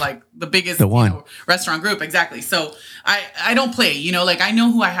 which is like the biggest restaurant group. Exactly. So I don't play, like I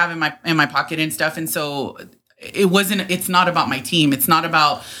know who I have in my pocket and stuff. And so it's not about my team. It's not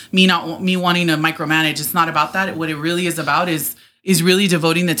about me wanting to micromanage. It's not about that. What it really is about is really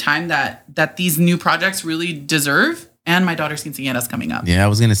devoting the time that these new projects really deserve. And my daughter's quinceañera's coming up. Yeah, I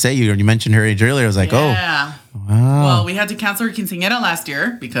was going to say, you mentioned her age earlier. I was like, wow. Well, we had to cancel her quinceañera last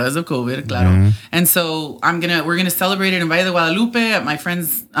year because of COVID, claro. Mm-hmm. And so we're gonna celebrate it in Valle de Guadalupe at my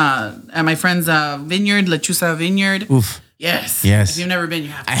friend's vineyard, Lechuza Vineyard. Oof. Yes. If you've never been, you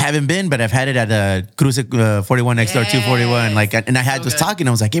have to. I haven't been, but I've had it at Cruce 41 next door 241. Like, and I was talking.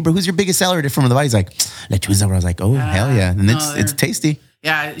 I was like, hey, bro, who's your biggest seller from the Valle? He's like, Lechuza. I was like, oh, hell yeah. And it's tasty.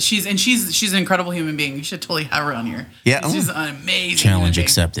 Yeah, she's an incredible human being. You should totally have her on here. Yeah, she's an amazing challenge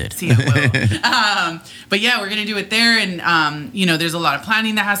accepted. But yeah, we're gonna do it there, and there's a lot of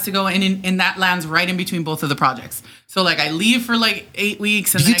planning that has to go in, and that lands right in between both of the projects. So like, I leave for like 8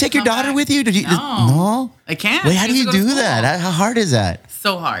 weeks. And Did you take your daughter with you? Did you? No, I can't. Wait, how do you do that? How hard is that?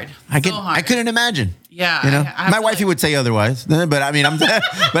 So hard. I couldn't imagine. Yeah, my wifey would say otherwise, but I mean,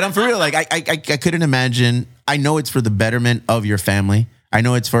 but I'm for real. Like, I couldn't imagine. I know it's for the betterment of your family. I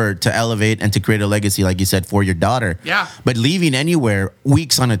know it's to elevate and to create a legacy, like you said, for your daughter. Yeah. But leaving anywhere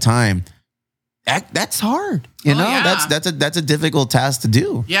weeks on a time, that's hard. You know, yeah. that's a difficult task to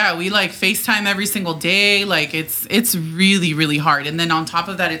do. Yeah, we like FaceTime every single day. Like it's really, really hard. And then on top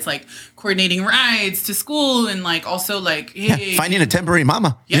of that, it's like coordinating rides to school and like also like, hey, finding a temporary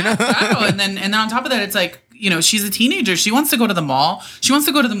mama. Yeah, claro. And then on top of that, it's like, she's a teenager. She wants to go to the mall. She wants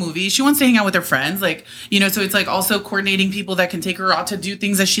to go to the movies. She wants to hang out with her friends. Like, so it's like also coordinating people that can take her out to do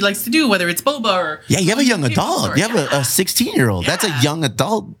things that she likes to do, whether it's boba or. Yeah, you have a young adult. You have a 16-year-old. Yeah. That's a young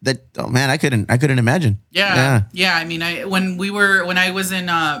adult that, oh man, I couldn't imagine. Yeah. I mean, when I was in,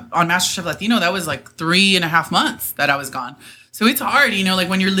 on MasterChef Latino, that was like 3.5 months that I was gone. So it's hard, like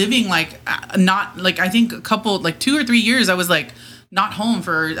when you're living like, not like, I think 2 or 3 years, I was like, not home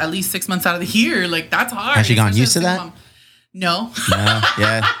for at least 6 months out of the year. Like, that's hard. Has she gotten used to that? Mom. No.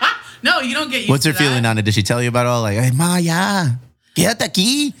 Yeah. No, you don't get used to that. What's her feeling on it? Did she tell you about all like, hey, ma, ya, quédate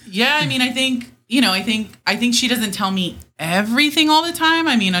aquí? Yeah, I mean, I think she doesn't tell me everything all the time.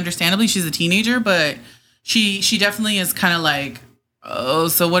 I mean, understandably, she's a teenager, but she definitely is kind of like, oh,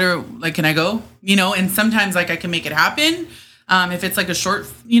 so can I go? And sometimes like I can make it happen. If it's like a short,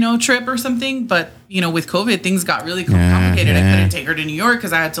 trip or something, but with COVID, things got really complicated. I couldn't take her to New York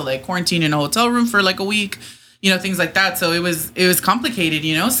because I had to like quarantine in a hotel room for like a week, things like that. So it was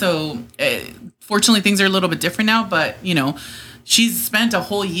complicated, So fortunately, things are a little bit different now. But she's spent a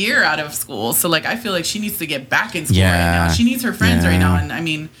whole year out of school, so like I feel like she needs to get back in school right now. She needs her friends right now, and I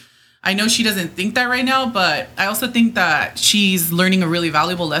mean, I know she doesn't think that right now, but I also think that she's learning a really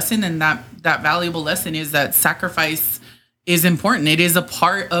valuable lesson, and that valuable lesson is that sacrifice is important. It is a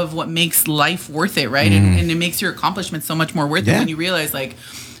part of what makes life worth it, right? And it makes your accomplishments so much more worth it when you realize, like,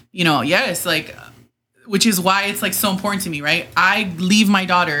 yes, like, which is why it's like so important to me, right? I leave my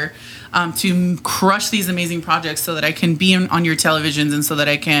daughter to crush these amazing projects so that I can be on your televisions and so that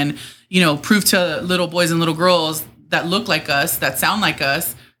I can, prove to little boys and little girls that look like us, that sound like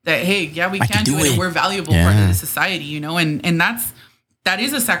us, that, hey, yeah, we can do it. And we're valuable part of the society, and that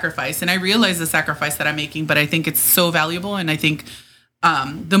is a sacrifice. And I realize the sacrifice that I'm making, but I think it's so valuable. And I think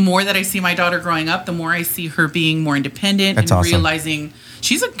the more that I see my daughter growing up, the more I see her being more independent. That's awesome. Realizing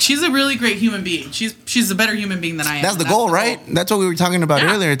she's a really great human being. She's a better human being than I am. That's the goal, right? That's what we were talking about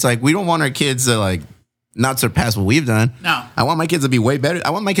earlier. It's like, we don't want our kids to like not surpass what we've done. No. I want my kids to be way better. I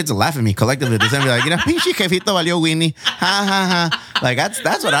want my kids to laugh at me collectively. Be like, pinche jefito valió Winnie. Ha ha ha. Like,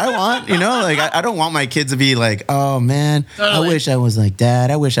 that's what I want, Like, I don't want my kids to be like, oh man, totally. I wish I was like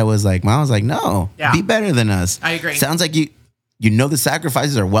dad. I wish I was like mom. I was like, no, be better than us. I agree. Sounds like the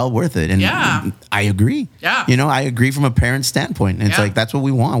sacrifices are well worth it. And I agree. Yeah. I agree from a parent's standpoint. And it's like, that's what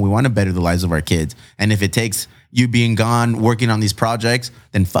we want. We want to better the lives of our kids. And if it takes you being gone, working on these projects,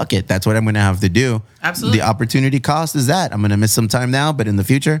 then fuck it. That's what I'm going to have to do. Absolutely. The opportunity cost is that. I'm going to miss some time now, but in the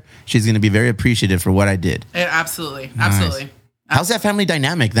future, she's going to be very appreciative for what I did. Absolutely. Nice. Absolutely. How's that family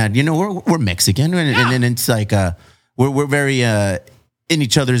dynamic that, we're Mexican and it's like, we're very in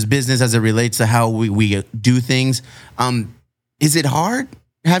each other's business as it relates to how we do things. Is it hard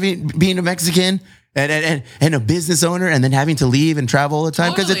being a Mexican and a business owner and then having to leave and travel all the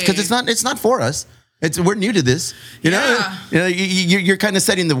time? Because it's not for us. We're new to this, you know. You're kind of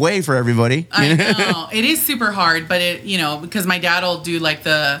setting the way for everybody. I know it is super hard, but because my dad will do like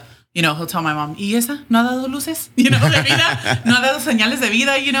he'll tell my mom, ¿Y esa no ha dado luces? De vida, no ha dado señales de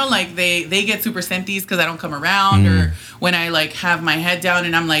vida. Like they get super senties because I don't come around, or when I like have my head down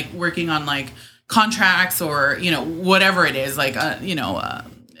and I'm like working on like contracts or whatever it is, like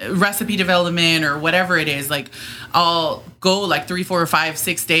recipe development or whatever it is, like I'll go like 3, 4, 5,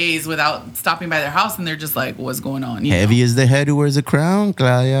 6 days without stopping by their house, and they're just like, what's going on? Heavy is the head who wears a crown,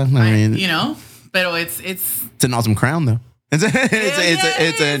 Claudia. I mean, but it's an awesome crown though.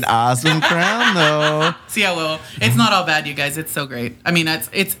 It's an awesome crown though. See, it's not all bad, you guys. It's so great. I mean,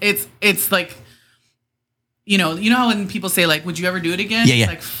 it's like, how when people say like, would you ever do it again? Yeah.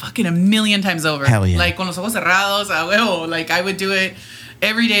 Like fucking a million times over. Hell yeah. Like con los ojos cerrados, a huevo. Like I would do it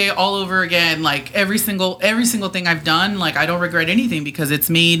every day, all over again. Like every single thing I've done, like I don't regret anything because it's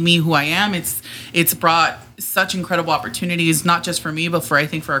made me who I am. It's brought such incredible opportunities, not just for me, but for I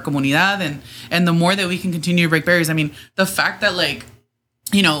think for our comunidad, and the more that we can continue to break barriers. I mean, the fact that like,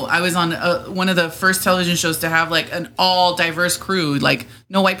 I was on one of the first television shows to have like an all diverse crew, like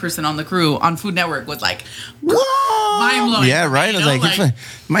no white person on the crew on Food Network was like, whoa, mind blowing. Yeah, right. I was like,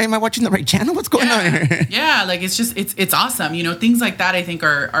 am I watching the right channel? What's going on here? Yeah, like it's just it's awesome. Things like that I think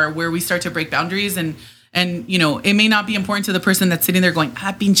are where we start to break boundaries, and it may not be important to the person that's sitting there going,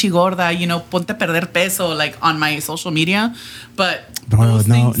 pinche gorda, ponte a perder peso, like on my social media, but bro,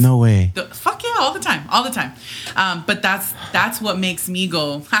 no way. Fuck yeah, all the time. But that's what makes me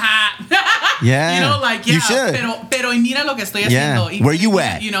go, yeah. Like, yeah, you should. Pero mira lo que estoy haciendo. Yeah. Where you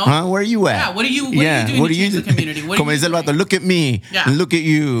at? Huh? Where you at? Yeah, what are you doing to change the community? Como dice el vato, look at me, look at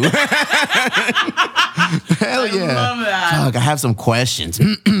you. Hell yeah. I love that. Fuck, I have some questions.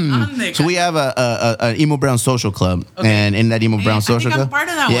 So we have an Emo Brown Social Club, and in that Emo Brown Social Club, I'm part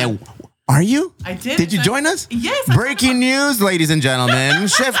of that one. Are you? I did. Did you join us? Yes. Breaking news, ladies and gentlemen.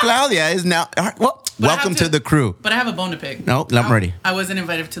 Chef Claudia is now. Welcome to the crew. But I have a bone to pick. No, I'm ready. I wasn't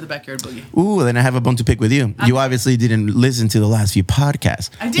invited to the backyard boogie. Ooh, then I have a bone to pick with you. You obviously didn't listen to the last few podcasts.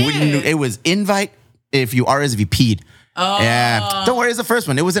 I did. It was invite if you RSVP'd. Oh. Yeah. Don't worry, it's the first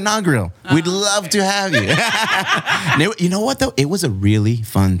one. It was inaugural. We'd love to have you. You know what, though? It was a really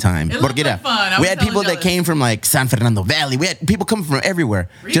fun time. It looked like fun. We had people that came from like San Fernando Valley. We had people coming from everywhere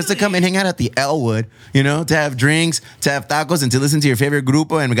just to come and hang out at the Elwood, to have drinks, to have tacos, and to listen to your favorite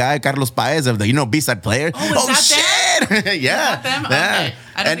grupo and guy, Carlos Paez of the, B-side player. Oh, shit. Yeah. Was that them? Yeah.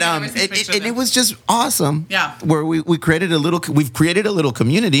 Okay. And it was just awesome. Yeah. Where we've created a little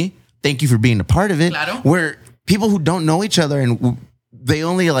community. Thank you for being a part of it. Claro. Where people who don't know each other and they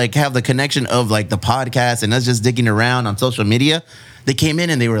only like have the connection of like the podcast and us just digging around on social media. They came in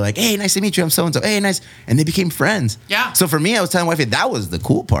and they were like, "Hey, nice to meet you. I'm so and so. Hey, nice," and they became friends. Yeah. So for me, I was telling my wife that was the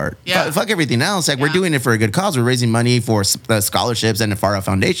cool part. Yeah. Fuck everything else. Like we're doing it for a good cause. We're raising money for scholarships and the Far Out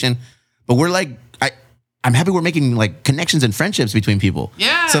Foundation, but we're like, I'm happy we're making like connections and friendships between people.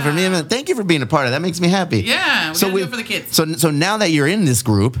 Yeah. So for me, thank you for being a part of that. Makes me happy. Yeah. We do it for the kids. So now that you're in this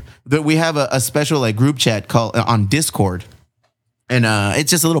group, that we have a special like group chat called on Discord, and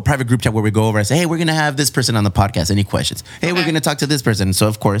it's just a little private group chat where we go over and say, hey, we're gonna have this person on the podcast. Any questions? Hey, we're gonna talk to this person. So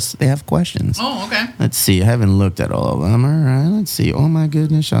of course they have questions. Oh, okay. Let's see. I haven't looked at all of them. All right. Let's see. Oh my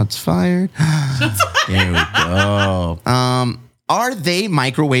goodness. Shots fired. There we go. Are they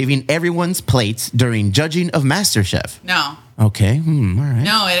microwaving everyone's plates during judging of MasterChef? No. Okay. All right.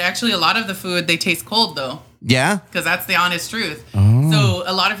 No, a lot of the food, they taste cold though. Yeah? Because that's the honest truth. Oh. So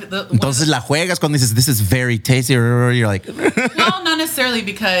a lot of Entonces la juegas cuando dices, this is very tasty, or you're like... Well, not necessarily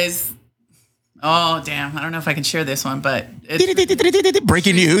because... Oh, damn. I don't know if I can share this one, but...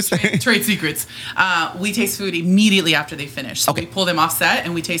 Breaking news. Trade secrets. We taste food immediately after they finish. So we pull them off set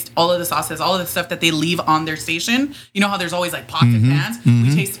and we taste all of the sauces, all of the stuff that they leave on their station. You know how there's always like pots and pans?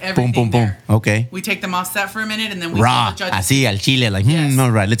 We taste everything there. Okay. We take them off set for a minute and then we raw, tell the judges. así al chile, like, Yes. all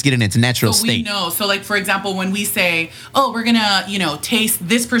right, let's get it in its natural So state. we know. So like, for example, when we say, oh, we're going to, taste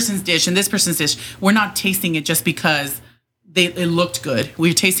this person's dish and this person's dish, we're not tasting it just because it looked good.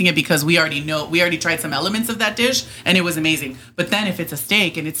 We're tasting it because we already tried some elements of that dish and it was amazing. But then if it's a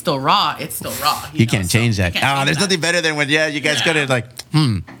steak and it's still raw, it's still raw. You can't change that. There's nothing better than when, you guys got it like,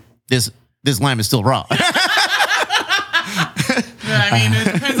 this lamb is still raw. I mean,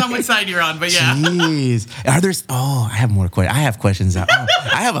 it depends on which side you're on, but yeah. Jeez. I have more questions. I have questions. I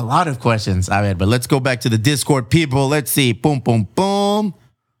have a lot of questions. But let's go back to the Discord people. Let's see. Boom, boom, boom.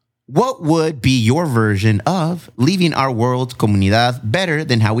 What would be your version of leaving our world, comunidad, better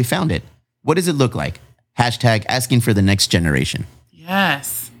than how we found it? What does it look like? # asking for the next generation.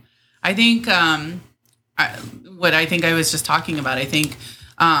 Yes. I think what I think I was just talking about, I think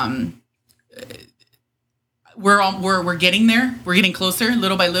we're getting there. We're getting closer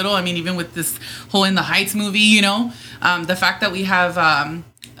little by little. I mean, even with this whole In the Heights movie, you know, the fact that we have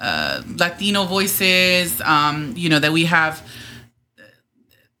Latino voices, you know, that we have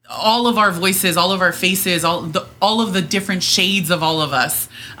all of our voices, all of our faces, all of the different shades of all of us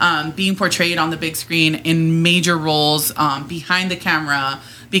being portrayed on the big screen in major roles behind the camera,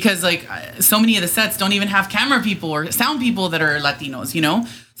 because like so many of the sets don't even have camera people or sound people that are Latinos, you know?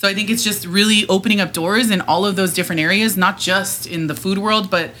 So I think it's just really opening up doors in all of those different areas, not just in the food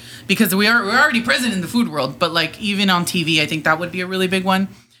world, but because we're already present in the food world, but like even on TV, I think that would be a really big one.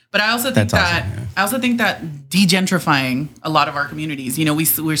 But I also think I also think that degentrifying a lot of our communities, you know,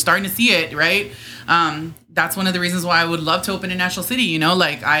 we're starting to see it, right? That's one of the reasons why I would love to open a National City, you know,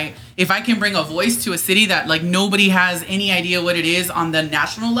 like if I can bring a voice to a city that like nobody has any idea what it is on the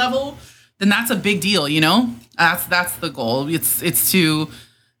national level, then that's a big deal, you know? That's the goal. It's to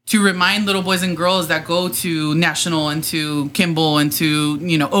remind little boys and girls that go to National and to Kimball and to,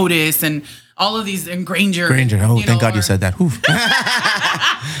 you know, Otis and all of these, and Granger. Oh, thank God you said that.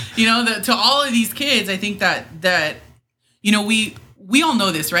 You know, to all of these kids, I think that you know, we all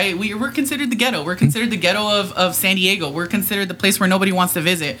know this, right? We're considered the ghetto. We're considered the ghetto of San Diego. We're considered the place where nobody wants to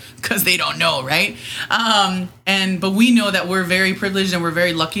visit because they don't know, right? But we know that we're very privileged and we're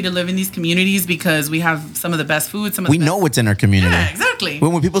very lucky to live in these communities because we have some of the best food. We know what's in our community. Yeah, exactly.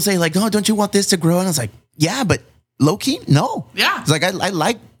 When people say like, "Oh, don't you want this to grow?" and I was like, "Yeah, but low key, no." Yeah, it's like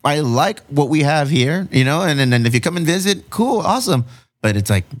I like what we have here, you know, and then if you come and visit, cool, awesome. But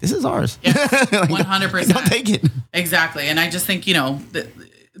it's like, this is ours. Yeah, like, 100%. Don't take it. Exactly. And I just think, you know,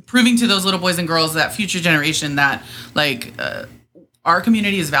 proving to those little boys and girls, that future generation, that like our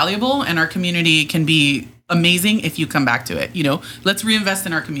community is valuable and our community can be amazing if you come back to it. You know, let's reinvest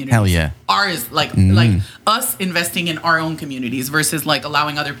in our community. Hell yeah. Ours, like us investing in our own communities versus like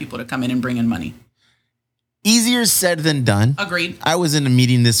allowing other people to come in and bring in money. Easier said than done. Agreed. I was in a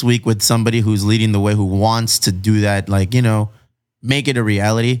meeting this week with somebody who's leading the way, who wants to do that, like, you know, make it a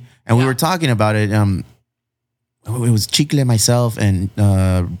reality. And we were talking about it. It was Chicle, myself, and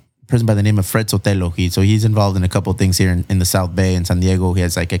a person by the name of Fred Sotelo. He's involved in a couple of things here in the South Bay in San Diego. He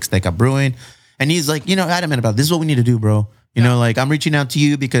has like Exteca Brewing. And he's like, you know, adamant about this is what we need to do, bro. You know, like, I'm reaching out to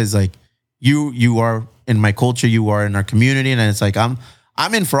you because like you are in my culture, you are in our community. And it's like, I'm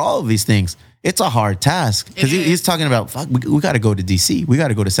in for all of these things. It's a hard task because he's talking about, fuck, we got to go to DC. We got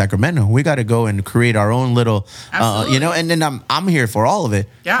to go to Sacramento. We got to go and create our own little, you know, and then I'm here for all of it.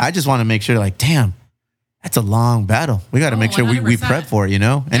 Yeah. I just want to make sure, like, damn, that's a long battle. We got to make sure we prep for it, you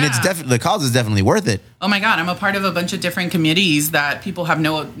know, and it's definitely, the cause is definitely worth it. Oh my God, I'm a part of a bunch of different committees that people have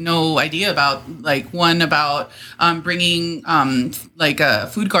no idea about. Like one about bringing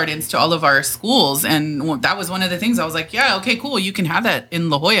food gardens to all of our schools, and that was one of the things I was like, yeah, okay, cool, you can have that in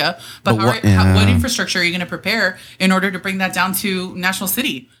La Jolla, but what infrastructure are you going to prepare in order to bring that down to National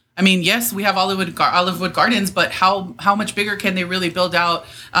City? I mean, yes, we have Olivewood Gardens, but how much bigger can they really build out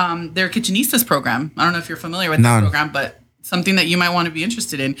their Kitchenistas program? I don't know if you're familiar with that program, but something that you might want to be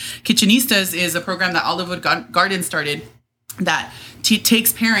interested in. Kitchenistas is a program that Olivewood Gardens started that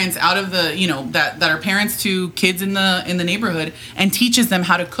takes parents out of the, you know, that are parents to kids in the neighborhood and teaches them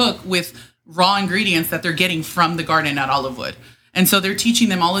how to cook with raw ingredients that they're getting from the garden at Olivewood. And so they're teaching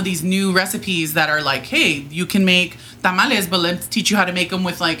them all of these new recipes that are like, hey, you can make tamales, but let's teach you how to make them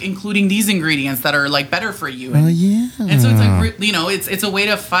with like including these ingredients that are like better for you. And, and so it's like, you know, it's a way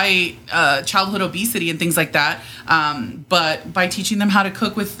to fight childhood obesity and things like that. But by teaching them how to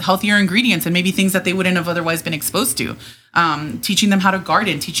cook with healthier ingredients and maybe things that they wouldn't have otherwise been exposed to. Teaching them how to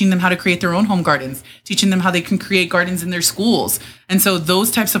garden, teaching them how to create their own home gardens, teaching them how they can create gardens in their schools. And so those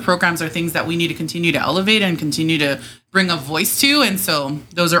types of programs are things that we need to continue to elevate and continue to bring a voice to. And so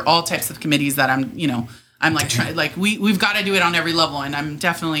those are all types of committees that I'm like, we've got to do it on every level. And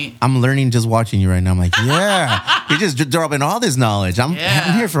I'm learning just watching you right now. I'm like, yeah, you're just dropping all this knowledge. I'm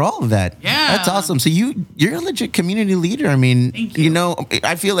here for all of that. Yeah. That's awesome. So you're a legit community leader. I mean, Thank you. You know,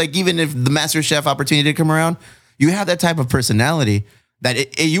 I feel like even if the Master Chef opportunity did come around, you have that type of personality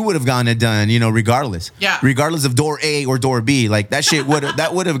that you would have gone and done, you know, regardless. Yeah. Regardless of door A or door B, like that shit would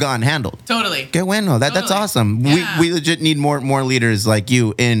have gone handled. Totally. Que bueno. That's awesome. Yeah. We legit need more leaders like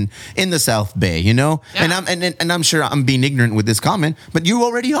you in the South Bay, you know? Yeah. And I'm sure I'm being ignorant with this comment, but you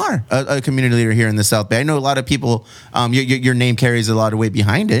already are a community leader here in the South Bay. I know a lot of people, your name carries a lot of weight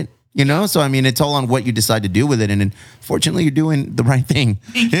behind it. You know, so I mean, it's all on what you decide to do with it, and fortunately, you're doing the right thing.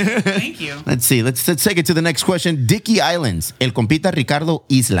 Thank you. Let's see. Let's take it to the next question. Dickey Islands, El Compita Ricardo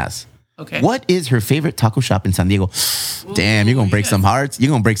Islas. Okay. What is her favorite taco shop in San Diego? Damn, you're going to break some hearts. You're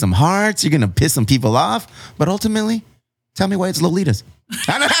going to break some hearts. You're going to piss some people off. But ultimately, tell me why it's Lolita's.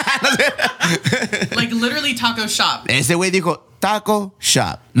 Like literally taco shop. Ese güey dijo taco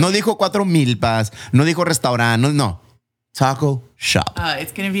shop. No dijo 4 milpas. No dijo restaurante. No. Taco shop.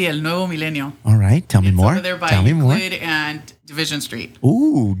 It's going to be El Nuevo Milenio. All right. Tell me It's more. over there by Tell me more. Euclid and Division Street.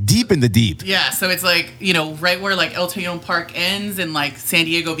 Ooh, deep in the deep. Yeah, so it's like, right where like El Tejon Park ends and like San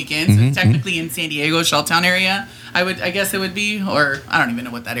Diego begins. So it's technically in San Diego, Shelltown area. I guess it would be, or I don't even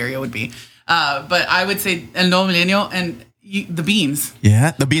know what that area would be. But I would say El Nuevo Milenio and the beans.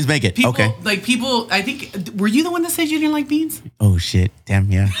 Yeah, the beans make it. People, okay. Like people, I think, were you the one that said you didn't like beans? Oh, shit.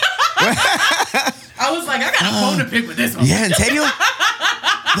 Damn, yeah. I was like, I got a bone to pick with this one. Yeah, in serio?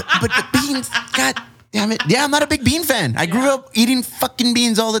 But the beans, god damn it. Yeah, I'm not a big bean fan. I grew up eating fucking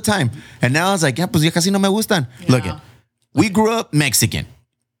beans all the time. And now I was like, yeah, pues ya casi no me gustan. Yeah. Look, we grew up Mexican.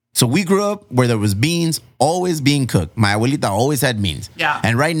 So we grew up where there was beans always being cooked. My abuelita always had beans. Yeah.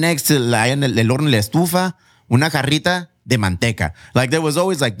 And right next to el horno de la estufa, una jarrita de manteca. Like there was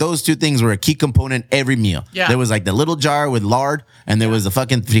always like those two things were a key component every meal. Yeah. There was like the little jar with lard and there was the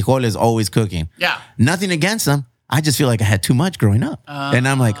fucking frijoles always cooking. Yeah. Nothing against them. I just feel like I had too much growing up. And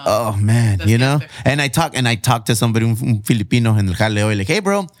I'm like, oh man, you know? Disgusting. And I talked to somebody, un Filipino in el jaleo, like, hey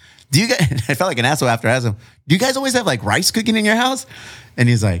bro, do you guys, I felt like an asshole after I asked him, do you guys always have like rice cooking in your house? And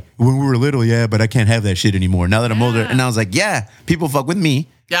he's like, when we were little, yeah, but I can't have that shit anymore now that I'm older. And I was like, yeah, people fuck with me.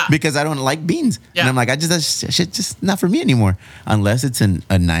 Yeah. Because I don't like beans. Yeah. And I'm like, that shit just not for me anymore. Unless it's in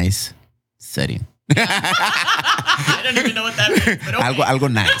a nice setting. I don't even know what that means, but okay.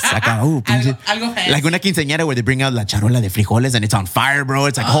 Algo nice. Acá, pinche. Algo fancy. Like una quinceañera where they bring out la charola de frijoles and it's on fire, bro.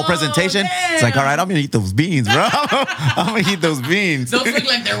 It's like a whole presentation. Damn. It's like, all right, I'm going to eat those beans, bro. I'm going to eat those beans. Those look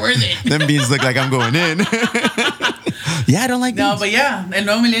like they're worth it. Them beans look like I'm going in. Yeah, I don't like No, beans. but yeah, and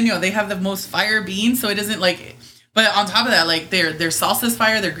No Milenio, they have the most fire beans, so it doesn't like. But on top of that, like their salsa's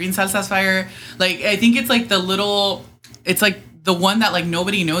fire, their green salsa's fire. Like I think it's like it's like the one that like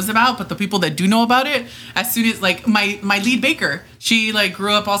nobody knows about, but the people that do know about it, as soon as like my lead baker, she like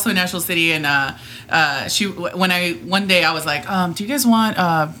grew up also in National City, and one day I was like, do you guys want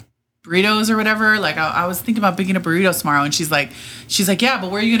burritos or whatever? Like I was thinking about picking up burritos tomorrow, and she's like, yeah,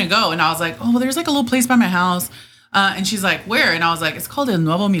 but where are you gonna go? And I was like, oh, well, there's like a little place by my house. And she's like, where? And I was like, it's called El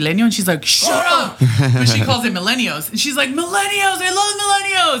Nuevo Milenio. And she's like, shut up. But she calls it Millennials. And she's like, Millennials, I love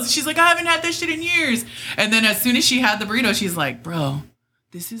Millennials. She's like, I haven't had that shit in years. And then as soon as she had the burrito, she's like, bro,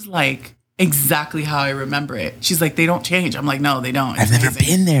 this is like exactly how I remember it. She's like, they don't change. I'm like, no, they don't. I've never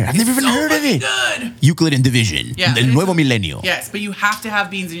been there. I've never even heard of it. Good. Euclid and Division. Yeah. El Nuevo Milenio. Yes, but you have to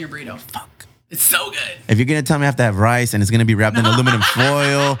have beans in your burrito. Fuck. It's so good. If you're going to tell me I have to have rice and it's going to be wrapped in aluminum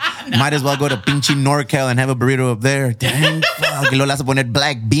foil, might as well go to pinche NorCal and have a burrito up there. Dang, fuck. Y luego le vas a poner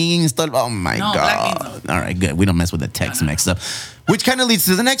black beans. Oh, my No, black God. beans, All right, good. We don't mess with the Tex-Mex stuff. Which kind of leads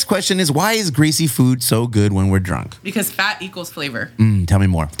to the next question is, why is greasy food so good when we're drunk? Because fat equals flavor. Tell me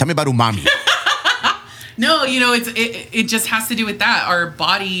more. Tell me about umami. No, it just has to do with that. Our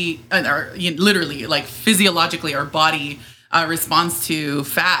body, literally, like physiologically, our body responds to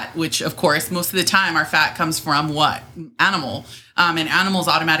fat, which of course, most of the time our fat comes from what? Animal. And animals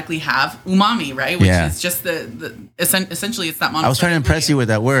automatically have umami, right? Which is just essentially it's that monocyte. I was trying to impress you with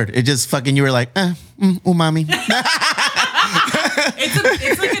that word. It just fucking, you were like, umami.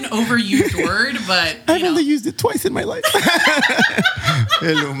 It's like an overused word, but I've only used it twice in my life.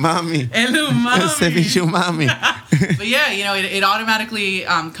 El umami. El umami. Ceviche umami. But yeah, it automatically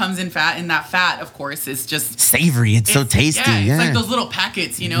comes in fat, and that fat, of course, is just savory. It's so tasty. Yeah, it's like those little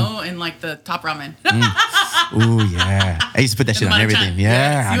packets, in like the Top Ramen. Ooh, yeah. I used to put that shit on everything.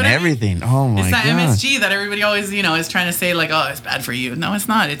 Yeah, See on what I mean? everything. Oh my god. It's that MSG that everybody always, is trying to say like, oh, it's bad for you. No, it's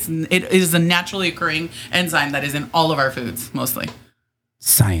not. It is a naturally occurring enzyme that is in all of our foods, mostly.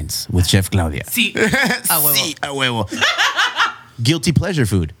 Science with Chef Claudia. Sí. Sí, a huevo. Guilty pleasure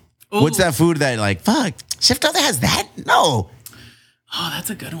food. Ooh. What's that food that like, fuck, Chef Claudia has that? No. Oh, that's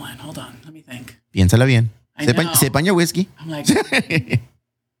a good one. Hold on. Let me think. Piénsala bien. I know. Sepan your whiskey. I'm like, I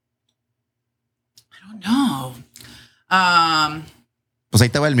don't know. Pues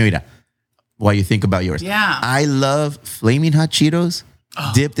ahí te va el mío, mira. While you think about yours. Yeah. I love flaming hot Cheetos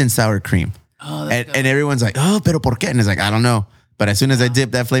dipped in sour cream. Oh, that's good. And everyone's like, oh, pero por qué? And it's like, I don't know. But as soon as I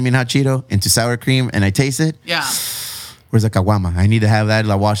dip that flaming hot Cheeto into sour cream and I taste it, Yeah. where's the caguama? I need to have that.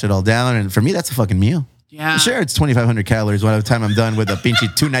 I wash it all down. And for me, that's a fucking meal. Yeah. Sure, it's 2,500 calories by the time I'm done with a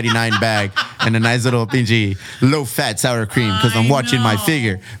pinchy $2.99 bag and a nice little pinchy low-fat sour cream because I'm watching my know.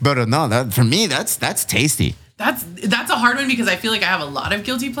 figure. But no, for me, that's tasty. That's a hard one because I feel like I have a lot of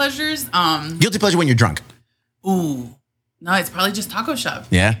guilty pleasures. Guilty pleasure when you're drunk. Ooh. No, it's probably just taco shop.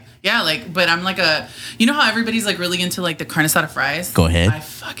 Yeah. Yeah, like, but I'm like you know how everybody's like really into like the carne asada fries? Go ahead. I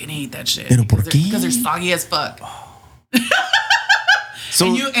fucking hate that shit. Pero ¿por qué? Because they're soggy as fuck. So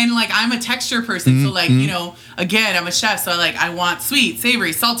And like I'm a texture person, so like you know, again, I'm a chef, so like I want sweet,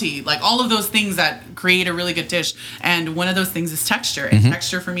 savory, salty, like all of those things that create a really good dish. And one of those things is texture, and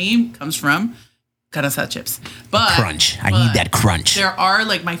texture for me comes from carne asada chips. But crunch. I need that crunch. There are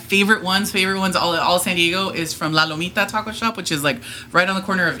like my favorite ones. All San Diego is from La Lomita Taco Shop, which is like right on the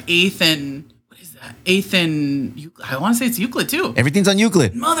corner of 8th and what is that? 8th and I want to say it's Euclid too. Everything's on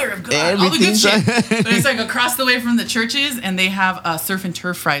Euclid. Mother of God, all the good Everything's shit. But it's like across the way from the churches, and they have surf and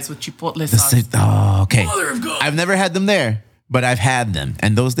turf fries with chipotle sauce. Oh, okay. Mother of God. I've never had them there, but I've had them,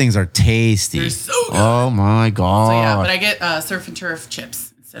 and those things are tasty. They're so good. Oh my God. So yeah, but I get surf and turf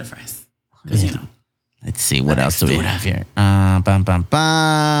chips instead of fries because you know. Let's see, what else do we have here? Bum, bum,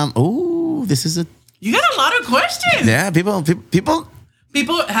 bum. Ooh, this is You got a lot of questions. yeah, people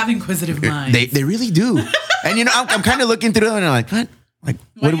have inquisitive minds. they really do. And you know, I'm kind of looking through them and I'm like, what? Like,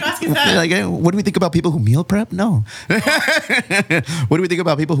 Why are you asking that? Like, what do we think about people who meal prep? No. What do we think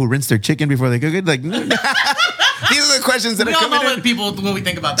about people who rinse their chicken before they cook it? Like, these are the questions that We are all coming know in. what we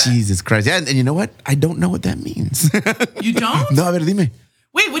think about that. Jesus Christ. Yeah, and you know what? I don't know what that means. You don't? No, a ver, dime.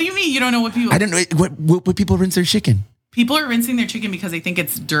 Wait, what do you mean you don't know what people? I don't know. What people rinse their chicken? People are rinsing their chicken because they think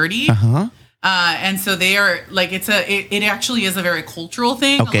it's dirty. Uh-huh. And so they are like it actually is a very cultural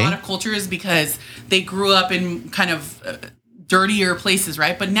thing. Okay. A lot of cultures because they grew up in kind of dirtier places,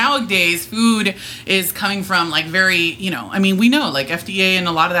 right? But nowadays food is coming from like very, you know, I mean, we know like FDA and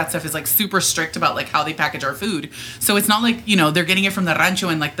a lot of that stuff is like super strict about like how they package our food. So it's not like, you know, they're getting it from the rancho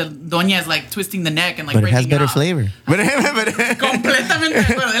and like the doña is like twisting the neck and like But it has breaking better off. flavor. Completamente de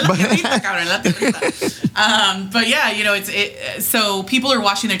acuerdo. Es la tierrita, cabrón, la tierrita. But yeah, you know, so people are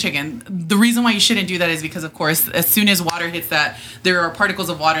washing their chicken. The reason why you shouldn't do that is because, of course, as soon as water hits that, there are particles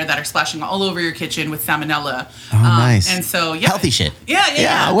of water that are splashing all over your kitchen with salmonella. Oh, nice. And so, yeah. Healthy shit.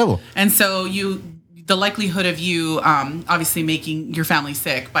 Yeah. Huevo. And so the likelihood of you obviously making your family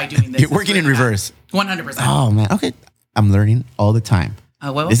sick by doing this. You're working in reverse. 100%. Oh man. Okay. I'm learning all the time.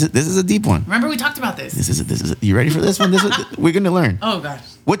 Well, This is a deep one. remember we talked about this. This is you ready for this one? We're gonna learn. Oh, gosh.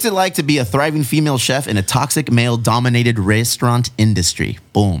 What's it like to be a thriving female chef in a toxic male-dominated restaurant industry?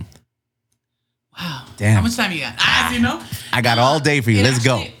 Boom. Wow. Damn. How much time you got? You know? I got all day for you. Let's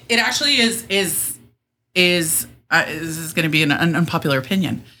go. It actually is this is going to be an unpopular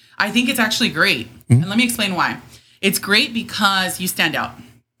opinion. I think it's actually great. And let me explain why. It's great because you stand out,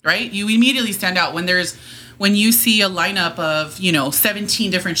 right? You immediately stand out when you see a lineup of,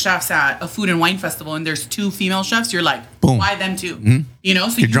 17 different chefs at a food and wine festival and there's 2 female chefs, you're like, Boom. why them 2? Mm-hmm. So You're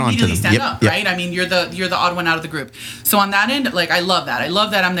you drawn to immediately them. stand Yep, up, yep. right? I mean, you're the odd one out of the group. So on that end, like, I love that. I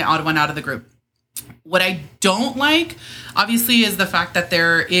love that I'm the odd one out of the group. What I don't like, obviously, is the fact that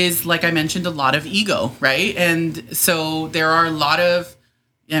there is, like I mentioned, a lot of ego, right? And so there are a lot of,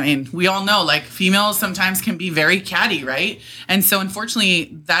 I mean, we all know, like, females sometimes can be very catty, right? And so,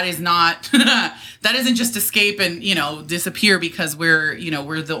 unfortunately, that is not, that isn't just escape and, disappear because we're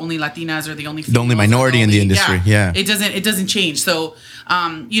the only Latinas or the only females only or minority in the industry, yeah. It doesn't change. So,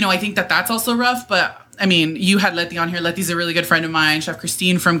 I think that that's also rough, but I mean, you had Leti on here. Leti's a really good friend of mine. Chef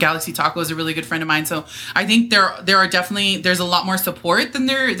Christine from Galaxy Taco is a really good friend of mine. So I think there are definitely, there's a lot more support than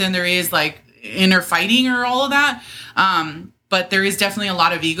there is like inner fighting or all of that. But there is definitely a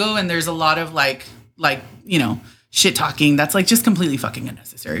lot of ego and there's a lot of like shit talking that's like just completely fucking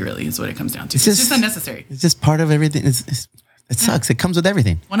unnecessary, really, is what it comes down to. It's just unnecessary. It's just part of everything. It sucks. It comes with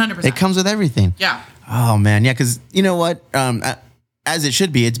everything. 100%. It comes with everything. Yeah. Oh man, yeah. Because you know what, as it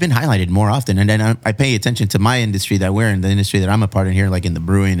should be, it's been highlighted more often. And then I pay attention to my industry that we're in, the industry that I'm a part of here, like in the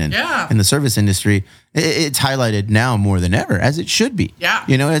brewing and in the service industry. It's highlighted now more than ever, as it should be. Yeah.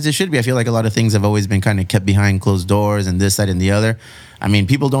 As it should be. I feel like a lot of things have always been kind of kept behind closed doors and this, that, and the other. I mean,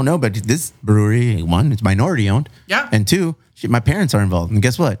 people don't know, but this brewery, 1, it's minority owned. Yeah. And 2, my parents are involved. And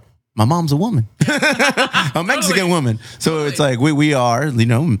guess what? My mom's a woman, a Mexican woman. So it's like we are,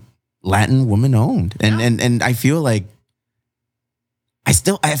 Latin woman owned. And I feel like, I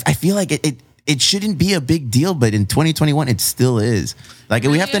feel like it shouldn't be a big deal, but in 2021 it still is. Like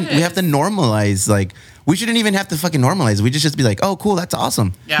we have to normalize. Like we shouldn't even have to fucking normalize. We just be like, oh, cool, that's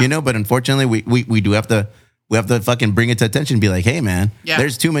awesome. Yeah. But unfortunately, we do have to. We have to fucking bring it to attention and be like, hey, man,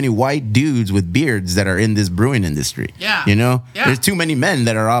 there's too many white dudes with beards that are in this brewing industry. Yeah. There's too many men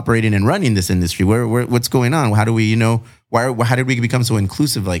that are operating and running this industry. What's going on? How do we, How did we become so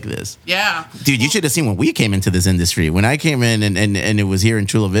inclusive like this? Yeah. Dude, you should have seen when we came into this industry. When I came in and it was here in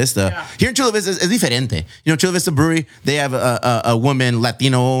Chula Vista. Yeah. Here in Chula Vista es diferente. You know, Chula Vista Brewery, they have a woman,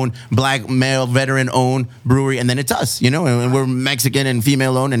 Latino-owned, black, male, veteran-owned brewery. And then it's us, you know, and we're Mexican and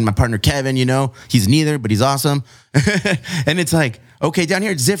female-owned. And my partner, Kevin, you know, he's neither, but he's awesome. And it's like, okay, down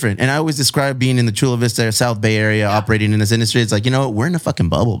here it's different. And I always describe being in the Chula Vista, South Bay area, operating in this industry. It's like, you know, we're in a fucking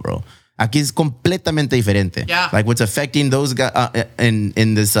bubble, bro. Aquí es completamente diferente. Yeah. Like what's affecting those guys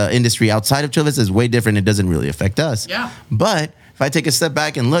in this industry outside of Chula Vista is way different. It doesn't really affect us. Yeah. But if I take a step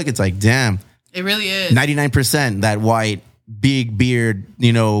back and look, it's like, damn, It really is. 99% that white, big beard,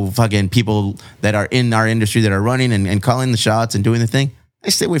 you know, fucking people that are in our industry that are running and calling the shots and doing the thing. I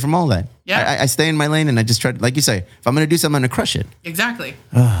stay away from all that. Yeah. I stay in my lane and I just try to, like you say, if I'm going to do something, I'm going to crush it. Exactly.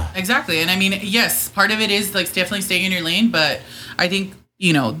 Exactly. And I mean, yes, part of it is like definitely staying in your lane, but I think,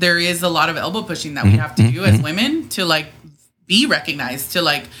 you know, there is a lot of elbow pushing that we have to do as women to like be recognized, to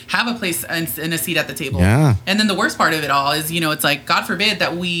like have a place and a seat at the table. Yeah. And then the worst part of it all is, you know, it's like, God forbid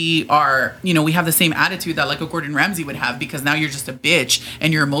that we are, you know, we have the same attitude that like a Gordon Ramsay would have, because now you're just a bitch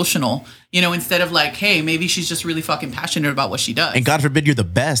and you're emotional, you know, instead of like, hey, maybe she's just really fucking passionate about what she does. And God forbid you're the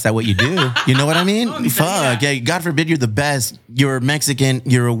best at what you do. You know what I mean? Don't say Fuck. that. Yeah. God forbid you're the best. You're Mexican.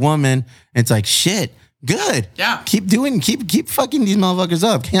 You're a woman. It's like, shit. Good. Yeah. Keep fucking these motherfuckers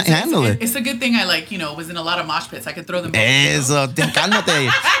up. Can't handle it. It's a good thing I like, you know, was in a lot of mosh pits. I could throw them. Eso,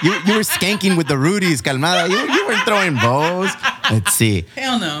 cálmate. You were skanking with the Rudies, calmada. You weren't throwing bows. Let's see.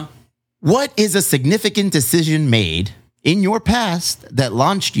 Hell no. What is a significant decision made in your past that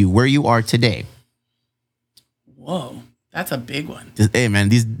launched you where you are today? Whoa. That's a big one. Hey man,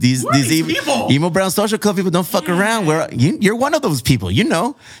 these these people? emo brown social club people don't fuck around. You're one of those people. You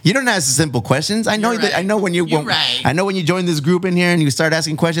know, you don't ask simple questions. I know You're that. right. I know when You're right. I know when you join this group in here and you start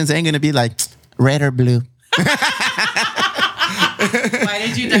asking questions, it ain't gonna be like red or blue. Why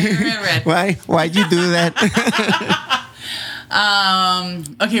did you dye your hair red? Why'd you do that?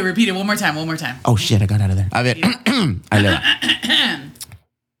 Okay, repeat it one more time. Oh shit, I got out of there. A ver, ahí le va.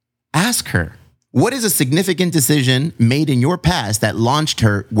 Ask her, what is a significant decision made in your past that launched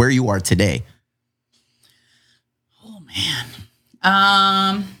her where you are today? Oh man.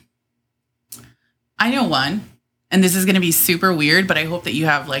 I know one, and this is going to be super weird, but I hope that you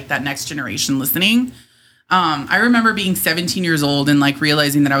have like that next generation listening. I remember being 17 years old and like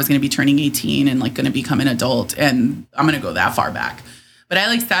realizing that I was going to be turning 18 and like going to become an adult, and I'm going to go that far back. But I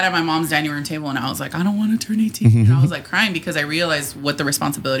like sat at my mom's dining room table and I was like, I don't want to turn 18. And I was like crying because I realized what the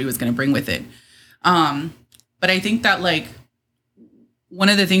responsibility was going to bring with it. But I think that like one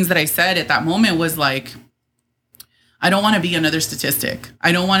of the things that I said at that moment was like, I don't want to be another statistic.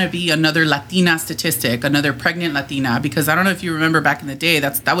 I don't want to be another Latina statistic, another pregnant Latina, because I don't know if you remember back in the day,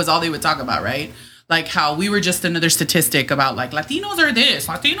 that was all they would talk about, right? Like how we were just another statistic about like Latinos are this,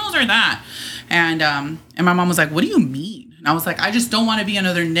 Latinos are that. And my mom was like, what do you mean? And I was like, I just don't want to be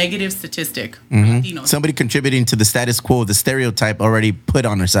another negative statistic for Latinos. Somebody contributing to the status quo, the stereotype already put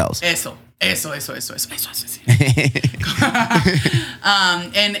on ourselves. Eso. And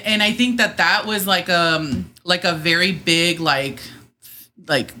I think that was like a very big like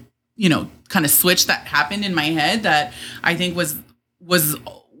you know kind of switch that happened in my head that I think was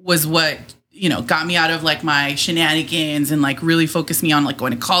what you know got me out of like my shenanigans and like really focused me on like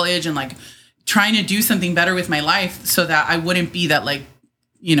going to college and like trying to do something better with my life so that I wouldn't be that like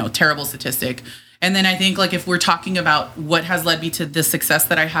you know terrible statistic. And then I think like if we're talking about what has led me to the success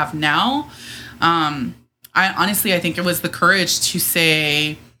that I have now, I think it was the courage to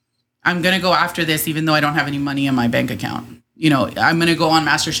say, I'm going to go after this, even though I don't have any money in my bank account. You know, I'm going to go on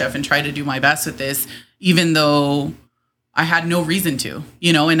MasterChef and try to do my best with this, even though I had no reason to,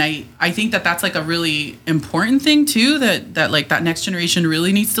 you know, and I think that that's like a really important thing too, that like that next generation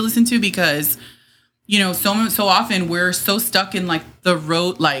really needs to listen to, because you know, so often we're so stuck in like the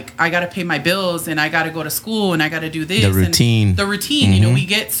road, like I got to pay my bills and I got to go to school and I got to do this. The routine. You know, we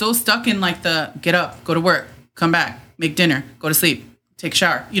get so stuck in like the get up, go to work, come back, make dinner, go to sleep, take a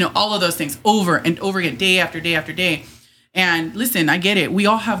shower, you know, all of those things over and over again, day after day after day. And listen, I get it. We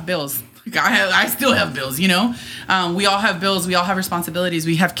all have bills. Like I still have bills, you know, we all have bills. We all have responsibilities.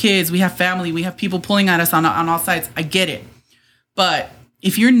 We have kids, we have family, we have people pulling at us on all sides. I get it. But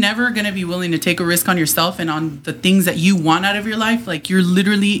if you're never going to be willing to take a risk on yourself and on the things that you want out of your life, like you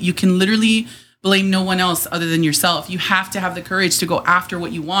can literally blame no one else other than yourself. You have to have the courage to go after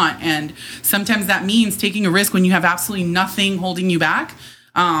what you want. And sometimes that means taking a risk when you have absolutely nothing holding you back.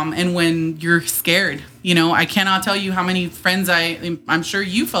 And when you're scared, you know, I cannot tell you how many friends I'm sure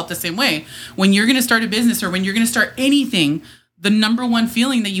you felt the same way. When you're going to start a business or when you're going to start anything, the number one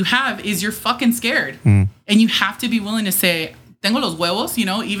feeling that you have is you're fucking scared. And you have to be willing to say, tengo los huevos, you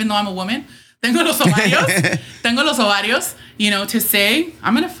know, even though I'm a woman, tengo los ovarios, you know, to say,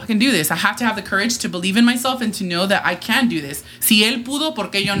 I'm going to fucking do this. I have to have the courage to believe in myself and to know that I can do this. Si él pudo, ¿por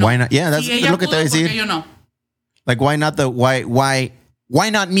qué yo no? Why not? Yeah, that's si ella lo que te pudo, voy a decir. ¿por qué yo no? Like, why not the, why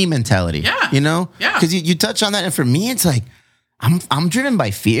not me mentality? Yeah. You know? Yeah. Because you touch on that. And for me, it's like, I'm driven by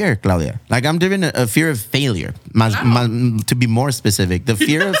fear, Claudia. Like, I'm driven a fear of failure. To be more specific, the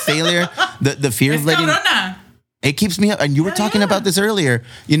fear of failure, the fear of letting... Cabrona. It keeps me up. And you were talking about this earlier.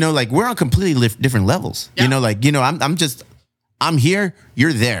 You know, like, we're on completely different levels. Yeah. You know, like, you know, I'm here,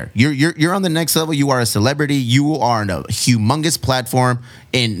 you're there. You're on the next level. You are a celebrity. You are on a humongous platform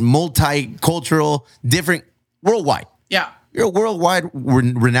in multicultural, different, worldwide. Yeah. You're a worldwide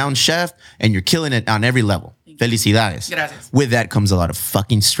renowned chef, and you're killing it on every level. Felicidades. Gracias. With that comes a lot of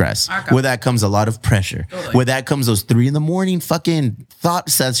fucking stress. Okay. With that comes a lot of pressure. Totally. With that comes those 3 a.m. fucking thought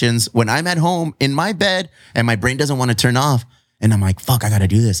sessions when I'm at home in my bed and my brain doesn't want to turn off. And I'm like, fuck, I got to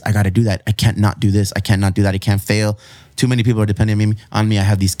do this. I got to do that. I can't not do this. I can't not do that. I can't fail. Too many people are depending on me. I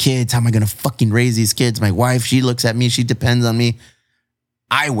have these kids. How am I going to fucking raise these kids? My wife, she looks at me. She depends on me.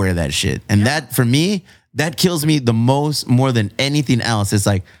 I wear that shit. And that, for me, that kills me the most, more than anything else. It's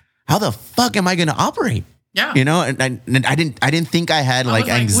like, how the fuck am I going to operate? Yeah. You know, and I didn't think I had like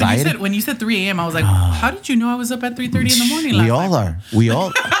anxiety. When you said 3 a.m., I was like, how did you know I was up at 3:30 in the morning last We all night? are. We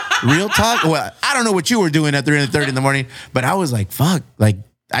all, real talk. Well, I don't know what you were doing at 3:30 in the morning, but I was like, fuck, like,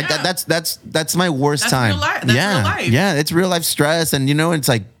 that's my worst That's time. real life. That's yeah. real life. Yeah. It's real life stress. And, you know, it's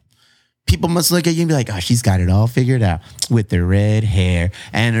like, people must look at you and be like, oh, she's got it all figured out with the red hair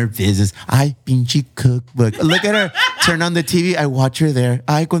and her business. Ay, pinche cookbook. Look at her. Turn on the TV. I watch her there.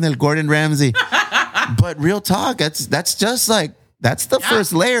 Ay, con el Gordon Ramsay. But real talk, that's just like, that's the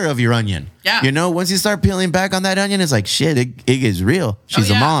first layer of your onion. Yeah. You know, once you start peeling back on that onion, it's like, shit, it gets real. She's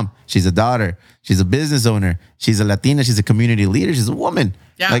a mom. She's a daughter. She's a business owner. She's a Latina. She's a community leader. She's a woman.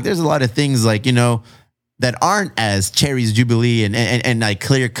 Yeah. Like, there's a lot of things, like, you know, that aren't as cherries jubilee and like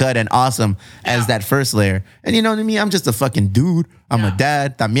clear cut and awesome as that first layer. And you know what I mean? I'm just a fucking dude. I'm a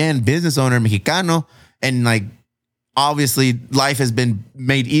dad, también business owner, Mexicano. And like, obviously life has been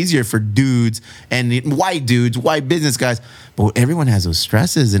made easier for dudes and white business guys, but everyone has those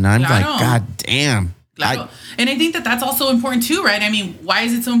stresses. And I'm like, God damn. Claro. And I think that that's also important too, right? I mean, why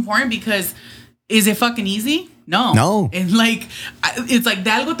is it so important? Because is it fucking easy? No. And like, it's like, de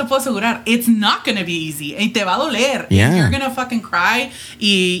algo te puedo asegurar, it's not going to be easy. Y te va a doler. Yeah. And you're going to fucking cry.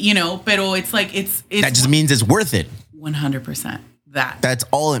 You know, pero it's like, it's that just means it's worth it. 100%. That's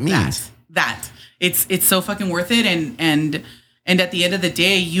all it means. That. It's so fucking worth it. And at the end of the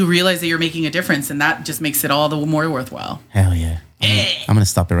day, you realize that you're making a difference, and that just makes it all the more worthwhile. Hell yeah. I'm going to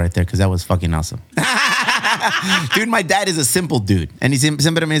stop it right there because that was fucking awesome. Dude, my dad is a simple dude. And he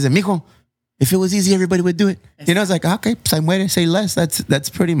siempre me dice, mijo, if it was easy, everybody would do it. You know, it's like, okay, pues I muere, say less. That's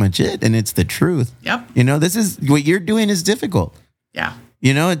pretty much it. And it's the truth. Yep. You know, this is what you're doing is difficult. Yeah.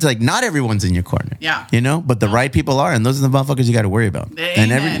 You know, it's like not everyone's in your corner. Yeah. You know, but the right people are, and those are the motherfuckers you got to worry about.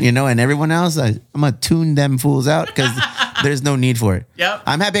 Amen. And everyone else, I'm gonna tune them fools out because there's no need for it. Yep.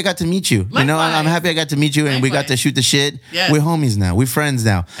 I'm happy I got to meet you. Likewise. You know, I'm happy I got to meet you, and we got to shoot the shit. Yes. We're homies now. We're friends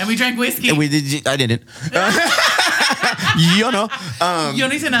now. And we drank whiskey. And we did. I didn't. Yo no. Yo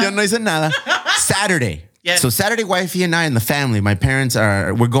no hice nada. Yo no hice nada. Saturday. Yes. So Saturday, wifey and I and the family, my parents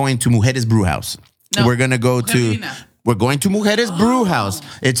we're going to Mujeres Brew House. No. We're gonna go to. Mujerina. We're going to Mujeres Brew House.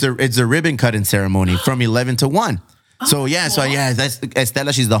 It's a ribbon cutting ceremony from 11 to 1. So that's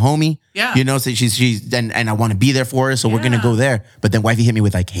Estela. She's the homie. Yeah. You know, so she's and I want to be there for her. So we're gonna go there. But then wifey hit me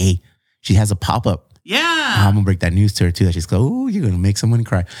with like, hey, she has a pop-up. Yeah. I'm gonna break that news to her too. That she's like, oh, you're gonna make someone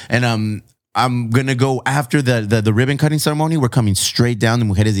cry. And I'm gonna go after the ribbon cutting ceremony. We're coming straight down to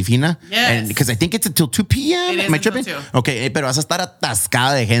Mujeres y Fina. Yes. And because I think it's until 2 p.m. It is Am I until tripping? 2. Okay, pero vas a estar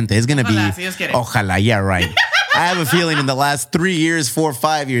atascada de gente. It's gonna Ojalá, be. si Dios quiere. Ojalá, yeah, right. I have a feeling in the last 3 years, 4 or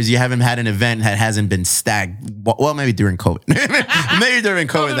 5 years, you haven't had an event that hasn't been stacked. Well, maybe during COVID. Maybe during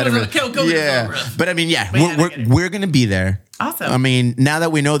COVID. COVID was rough. But I mean, yeah, But we're gonna be there. Awesome. I mean, now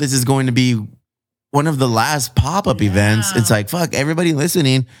that we know this is going to be one of the last pop-up events, it's like, fuck, everybody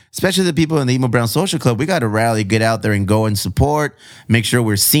listening, especially the people in the Emo Brown Social Club, we got to rally, get out there and go and support, make sure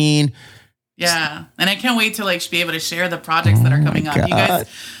we're seen. Yeah. And I can't wait to like be able to share the projects that are coming up. You guys,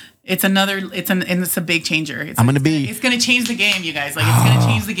 it's a big changer. It's going to change the game, you guys. Like, it's going to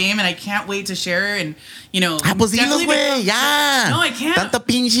change the game, and I can't wait to share. And, you know, pues dilos, güey, ya. No, I can't. Tanto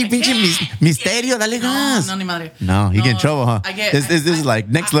pinche misterio, dale gas. No, ni madre. No, you get in trouble, huh? I get. This is like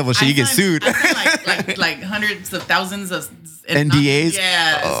next level shit. You get sued. I sign like hundreds of thousands of NDAs?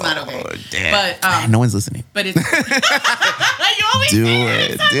 Yeah, it's not okay. Oh, damn. But no one's listening. but it's you always Do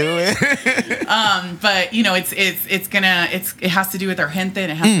say it. but you know, it has to do with our gente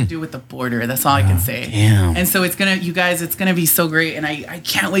and it has to do with the border. That's all I can say. Damn. And so it's gonna be so great, and I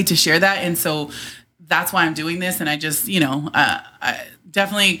can't wait to share that. And so that's why I'm doing this. And I just, I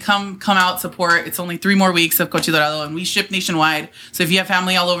definitely come out, support. It's only 3 more weeks of Coche Dorado, and we ship nationwide. So if you have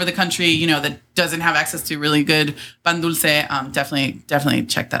family all over the country, that doesn't have access to really good pan dulce, definitely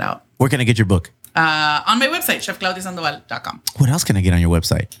check that out. Where can I get your book? On my website, chefclaudiasandoval.com. What else can I get on your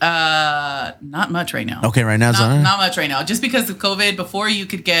website? Not much right now. Okay, right now. Not much right now. Just because of COVID, before you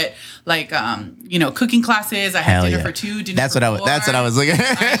could get like cooking classes. I had Hell dinner yeah. for 2, dinner That's for what 4. that's what I was looking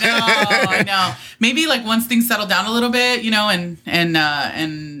at. I know. Maybe like once things settle down a little bit, and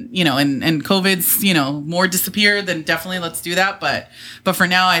COVID's more disappeared, then definitely let's do that. But for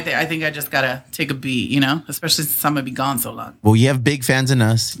now, I think I just gotta take a beat, especially since I'm gonna be gone so long. Well, you have big fans in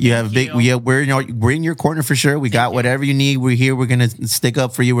us. You have big. you. We're in your corner for sure. We got whatever you need. We're here. We're gonna stick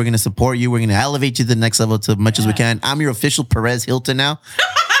up for you. We're gonna support you. We're gonna elevate you to the next level to as much as we can. I'm your official Perez Hilton now.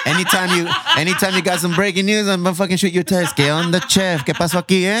 Anytime you got some breaking news, I'm gonna fucking shoot you a text. ¿Qué onda, chef? ¿Qué pasó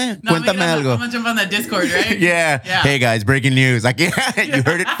aquí, eh? Cuéntame algo. I'm gonna jump on that Discord, right? Yeah. Hey guys, breaking news. You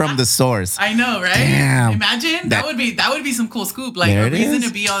heard it from the source. I know, right? Damn. Imagine that would be some cool scoop. Like There a it reason is.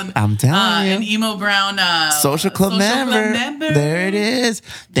 to be on. I'm telling you. An Emo Brown Social Club member. There it is.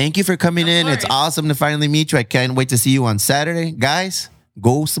 Thank you for coming in. course. It's awesome to finally meet you. I can't wait to see you on Saturday. Guys,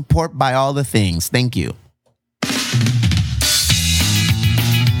 go support by all the things. Thank you.